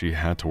because she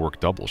had to work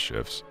double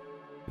shifts,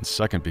 and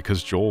second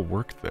because Joel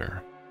worked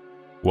there.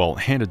 Well,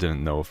 Hannah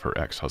didn't know if her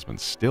ex-husband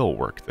still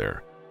worked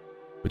there,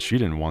 but she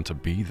didn't want to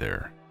be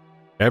there.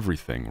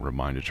 Everything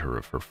reminded her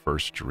of her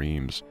first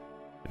dreams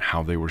and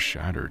how they were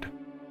shattered.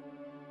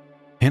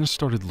 Hannah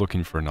started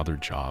looking for another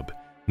job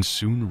and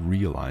soon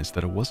realized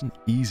that it wasn't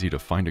easy to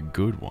find a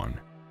good one.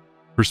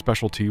 Her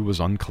specialty was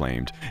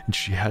unclaimed, and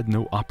she had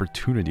no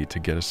opportunity to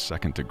get a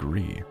second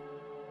degree.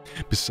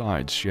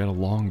 Besides, she had a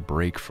long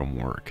break from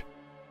work.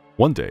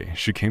 One day,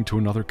 she came to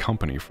another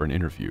company for an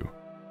interview.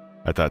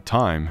 At that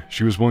time,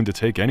 she was willing to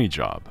take any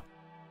job.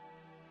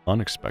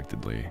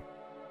 Unexpectedly,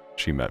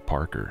 she met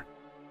Parker.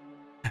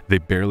 They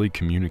barely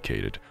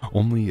communicated,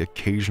 only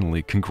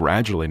occasionally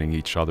congratulating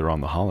each other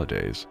on the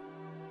holidays.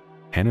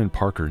 Hannah and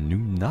Parker knew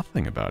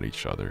nothing about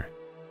each other,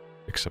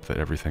 except that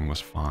everything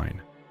was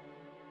fine.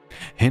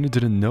 Hannah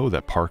didn't know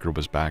that Parker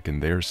was back in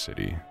their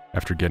city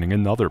after getting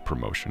another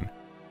promotion.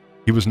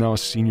 He was now a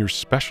senior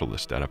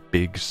specialist at a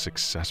big,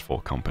 successful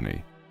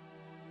company.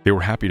 They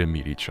were happy to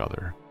meet each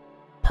other.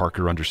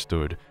 Parker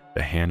understood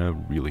that Hannah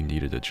really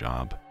needed a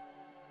job.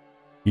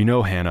 "You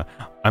know, Hannah,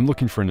 I'm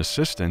looking for an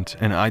assistant,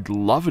 and I'd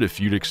love it if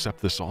you'd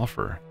accept this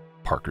offer,"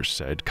 Parker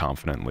said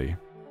confidently.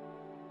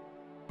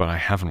 "But I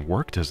haven't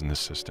worked as an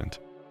assistant.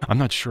 I'm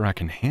not sure I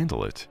can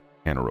handle it,"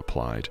 Hannah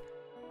replied,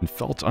 and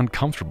felt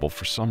uncomfortable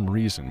for some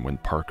reason when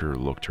Parker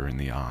looked her in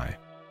the eye.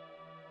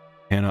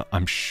 "Hannah,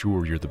 I'm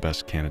sure you're the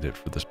best candidate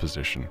for this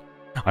position.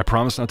 I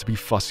promise not to be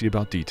fussy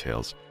about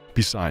details.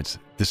 Besides,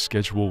 this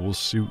schedule will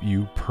suit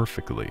you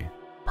perfectly,"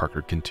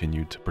 Parker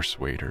continued to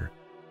persuade her.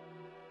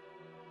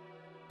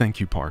 "Thank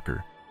you,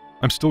 Parker.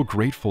 I'm still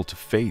grateful to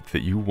fate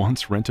that you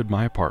once rented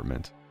my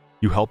apartment.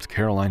 You helped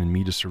Caroline and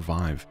me to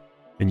survive,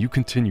 and you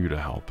continue to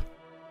help."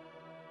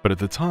 But at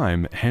the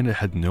time, Hannah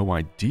had no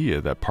idea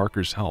that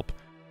Parker's help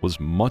was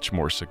much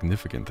more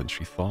significant than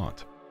she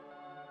thought.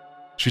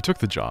 She took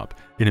the job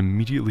and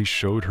immediately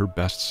showed her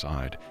best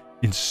side,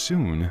 and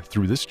soon,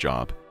 through this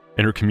job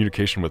and her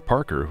communication with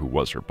Parker, who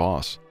was her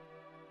boss,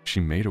 she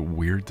made a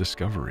weird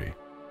discovery.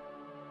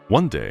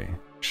 One day,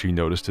 she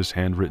noticed his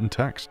handwritten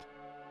text.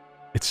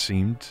 It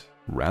seemed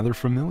rather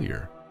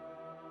familiar.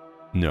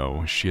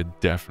 No, she had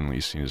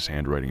definitely seen his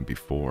handwriting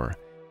before.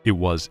 It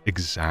was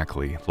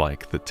exactly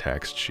like the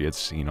text she had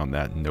seen on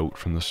that note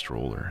from the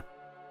stroller.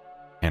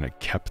 Hannah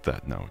kept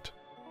that note.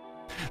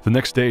 The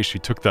next day, she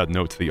took that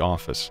note to the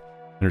office,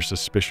 and her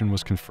suspicion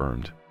was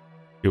confirmed.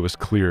 It was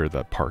clear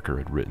that Parker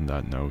had written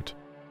that note.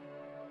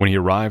 When he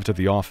arrived at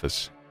the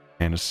office,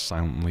 Hannah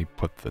silently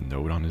put the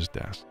note on his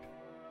desk.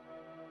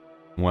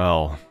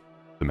 "Well,"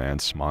 the man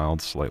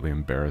smiled, slightly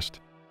embarrassed,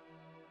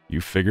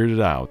 "you figured it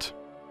out."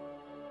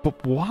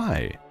 "But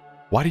why?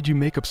 Why did you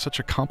make up such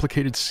a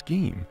complicated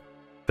scheme?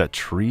 That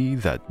tree,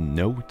 that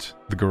note?"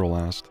 the girl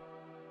asked.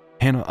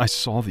 "Hannah, I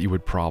saw that you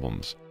had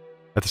problems.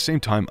 At the same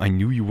time, I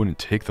knew you wouldn't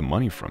take the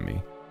money from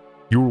me.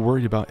 You were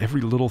worried about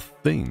every little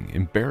thing,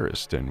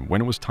 embarrassed, and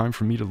when it was time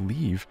for me to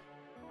leave,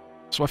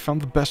 so I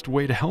found the best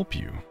way to help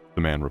you,"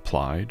 the man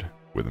replied,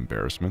 with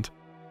embarrassment.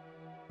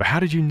 But how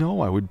did you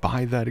know I would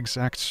buy that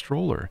exact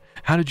stroller?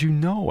 How did you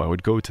know I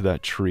would go to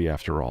that tree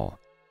after all?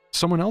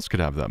 Someone else could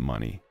have that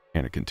money,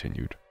 Hannah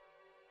continued.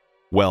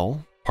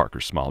 Well, Parker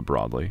smiled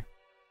broadly,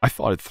 I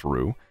thought it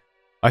through.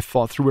 I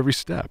thought through every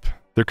step.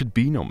 There could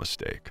be no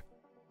mistake.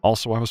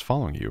 Also, I was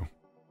following you.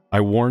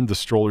 I warned the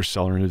stroller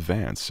seller in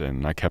advance,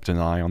 and I kept an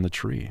eye on the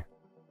tree.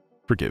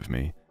 Forgive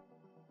me.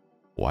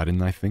 Why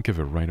didn't I think of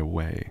it right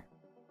away?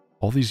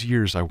 All these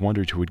years I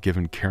wondered who had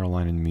given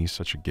Caroline and me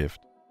such a gift.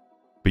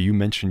 But you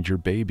mentioned your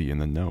baby in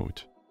the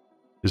note.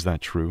 Is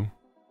that true?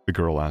 The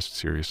girl asked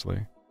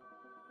seriously.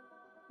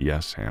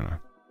 Yes,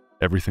 Hannah.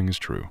 Everything is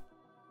true.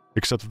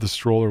 Except that the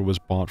stroller was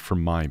bought for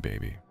my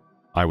baby.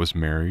 I was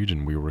married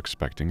and we were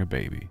expecting a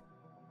baby.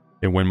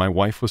 And when my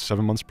wife was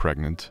 7 months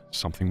pregnant,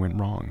 something went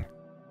wrong.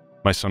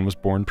 My son was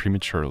born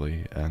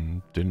prematurely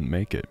and didn't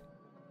make it.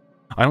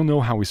 I don't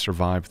know how we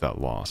survived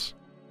that loss.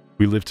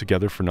 We lived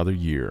together for another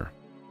year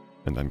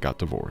and then got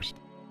divorced.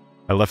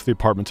 I left the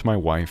apartment to my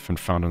wife and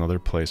found another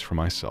place for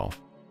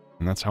myself,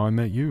 and that's how I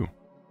met you.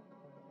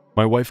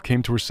 My wife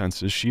came to her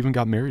senses. She even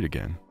got married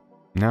again.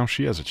 Now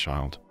she has a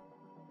child,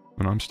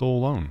 and I'm still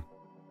alone.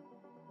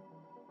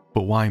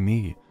 But why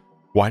me?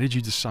 Why did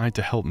you decide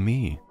to help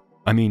me?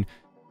 I mean,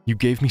 you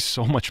gave me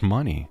so much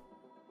money.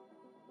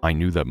 I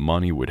knew that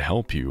money would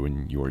help you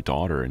and your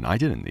daughter, and I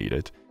didn't need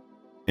it.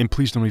 And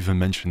please don't even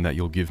mention that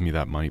you'll give me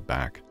that money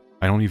back.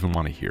 I don't even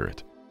want to hear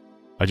it.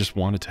 I just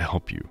wanted to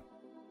help you.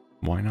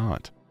 Why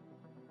not?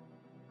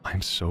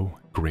 I'm so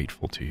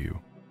grateful to you.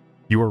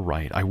 You are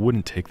right, I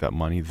wouldn't take that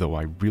money, though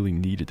I really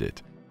needed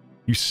it.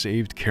 You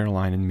saved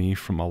Caroline and me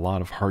from a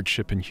lot of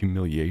hardship and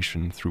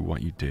humiliation through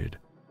what you did.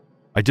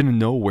 I didn't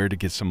know where to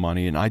get some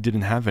money, and I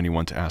didn't have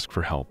anyone to ask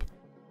for help.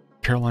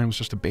 Caroline was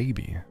just a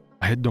baby.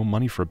 I had no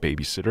money for a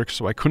babysitter,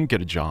 so I couldn't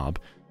get a job.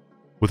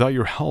 Without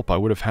your help, I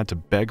would have had to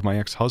beg my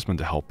ex-husband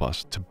to help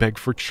us, to beg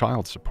for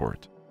child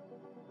support.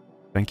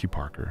 Thank you,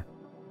 Parker.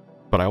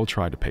 But I will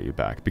try to pay you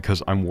back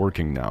because I'm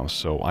working now,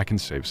 so I can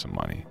save some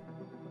money.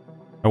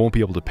 I won't be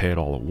able to pay it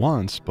all at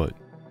once, but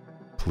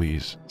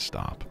please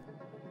stop.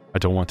 I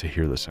don't want to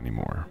hear this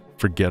anymore.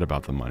 Forget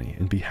about the money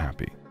and be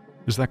happy.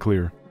 Is that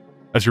clear?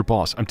 As your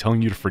boss, I'm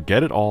telling you to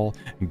forget it all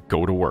and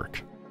go to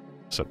work,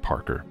 said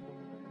Parker,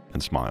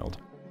 and smiled.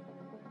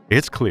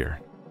 It's clear,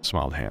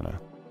 smiled Hannah,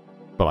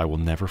 but I will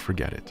never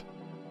forget it.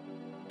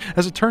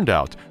 As it turned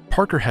out,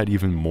 Parker had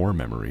even more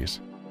memories.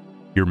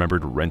 He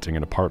remembered renting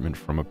an apartment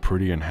from a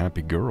pretty and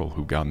happy girl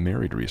who got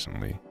married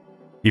recently.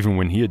 Even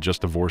when he had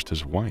just divorced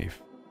his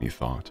wife, he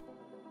thought,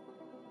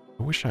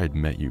 I wish I had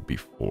met you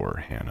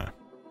before, Hannah.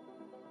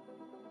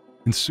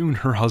 And soon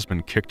her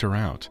husband kicked her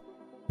out,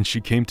 and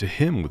she came to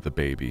him with the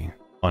baby,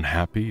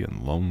 unhappy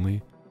and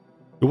lonely.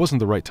 It wasn't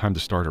the right time to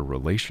start a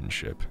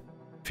relationship.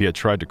 If he had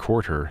tried to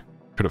court her,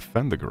 it could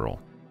offend the girl,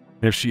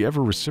 and if she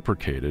ever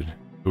reciprocated,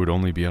 it would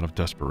only be out of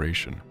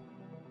desperation.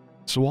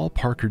 So all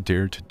Parker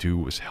dared to do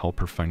was help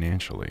her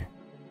financially.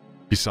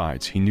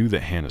 Besides, he knew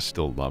that Hannah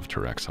still loved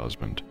her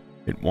ex-husband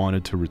and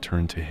wanted to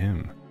return to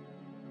him.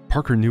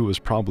 Parker knew it was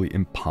probably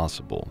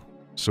impossible,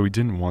 so he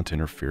didn't want to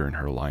interfere in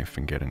her life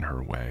and get in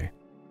her way.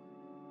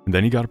 And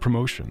then he got a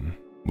promotion,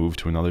 moved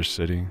to another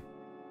city,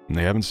 and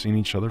they haven't seen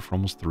each other for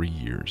almost 3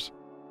 years.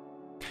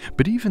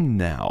 But even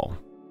now,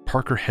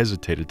 Parker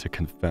hesitated to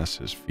confess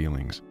his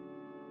feelings.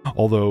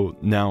 Although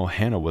now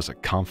Hannah was a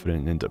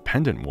confident and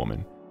independent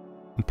woman,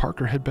 and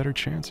Parker had better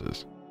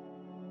chances.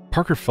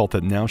 Parker felt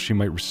that now she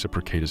might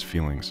reciprocate his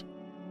feelings,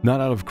 not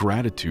out of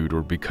gratitude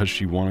or because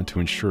she wanted to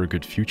ensure a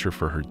good future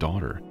for her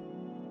daughter,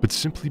 but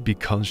simply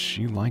because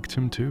she liked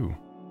him too.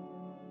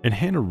 And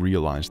Hannah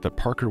realized that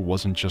Parker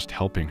wasn't just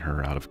helping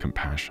her out of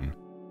compassion.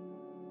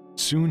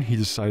 Soon he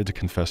decided to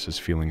confess his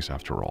feelings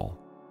after all.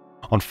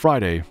 On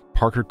Friday,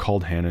 Parker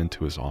called Hannah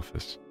into his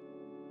office.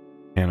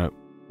 Hannah,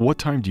 what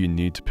time do you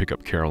need to pick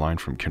up Caroline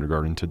from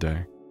kindergarten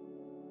today?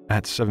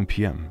 At 7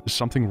 p.m. Is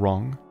something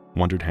wrong?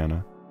 Wondered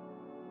Hannah.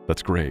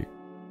 That's great.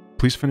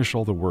 Please finish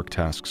all the work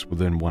tasks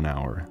within 1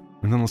 hour,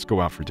 and then let's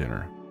go out for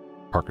dinner,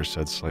 Parker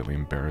said, slightly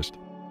embarrassed.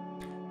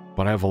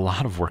 But I have a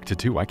lot of work to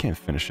do. I can't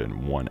finish it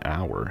in 1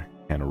 hour,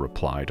 Hannah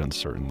replied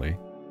uncertainly.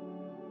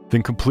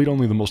 Then complete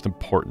only the most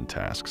important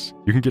tasks.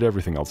 You can get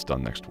everything else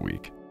done next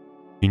week.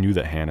 He knew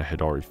that Hannah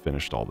had already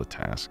finished all the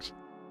tasks.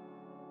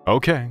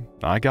 Okay,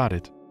 I got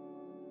it.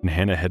 And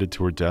Hannah headed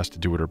to her desk to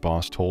do what her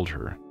boss told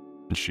her,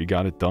 and she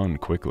got it done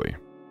quickly.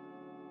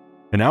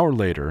 An hour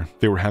later,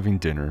 they were having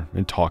dinner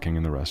and talking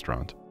in the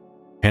restaurant.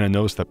 Hannah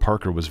noticed that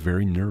Parker was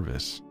very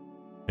nervous,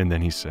 and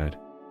then he said,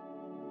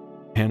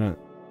 Hannah,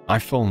 I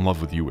fell in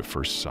love with you at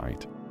first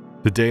sight.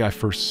 The day I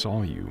first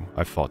saw you,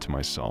 I thought to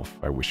myself,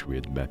 I wish we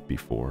had met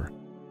before.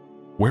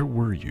 Where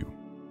were you?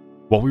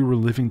 While we were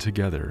living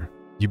together,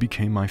 you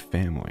became my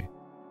family,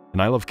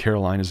 and I love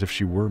Caroline as if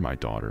she were my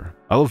daughter.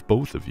 I love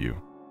both of you.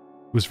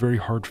 It was very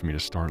hard for me to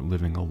start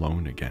living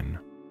alone again.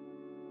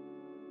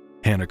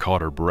 Hannah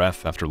caught her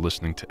breath after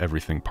listening to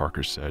everything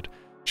Parker said.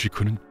 She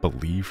couldn't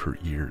believe her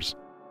ears.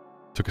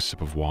 Took a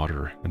sip of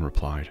water and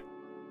replied,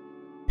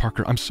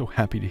 Parker, I'm so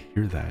happy to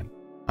hear that.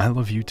 I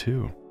love you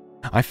too.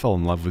 I fell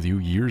in love with you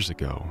years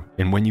ago,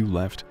 and when you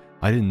left,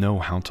 I didn't know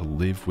how to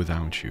live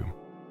without you.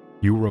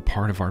 You were a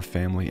part of our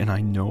family, and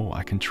I know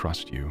I can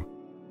trust you.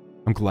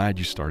 I'm glad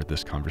you started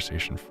this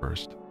conversation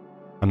first.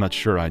 I'm not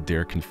sure I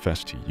dare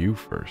confess to you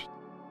first."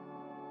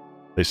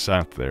 They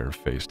sat there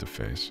face to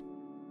face.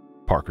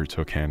 Parker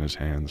took Hannah's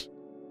hands.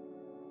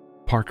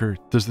 "Parker,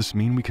 does this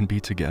mean we can be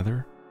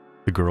together?"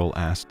 the girl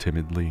asked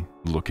timidly,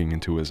 looking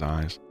into his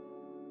eyes.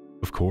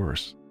 "Of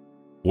course.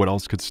 What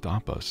else could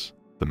stop us?"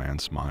 the man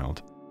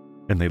smiled,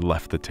 and they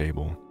left the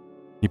table.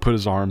 He put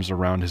his arms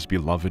around his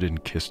beloved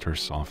and kissed her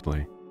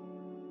softly.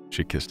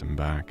 She kissed him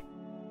back.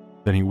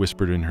 Then he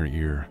whispered in her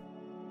ear,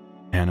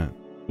 "Hannah,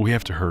 we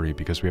have to hurry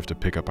because we have to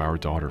pick up our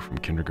daughter from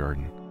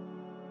kindergarten."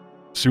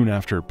 Soon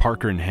after,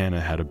 Parker and Hannah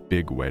had a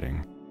big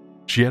wedding.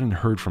 She hadn't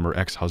heard from her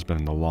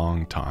ex-husband in a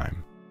long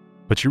time,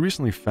 but she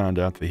recently found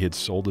out that he had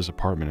sold his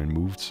apartment and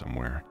moved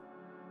somewhere,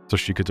 so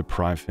she could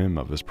deprive him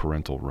of his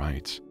parental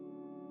rights,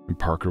 and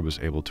Parker was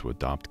able to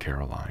adopt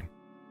Caroline.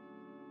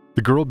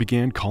 The girl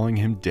began calling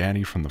him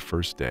daddy from the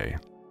first day,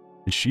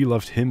 and she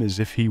loved him as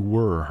if he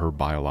were her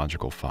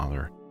biological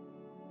father.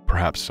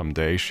 Perhaps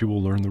someday she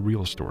will learn the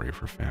real story of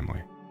her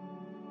family,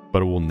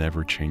 but it will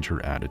never change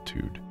her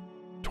attitude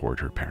toward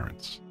her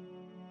parents.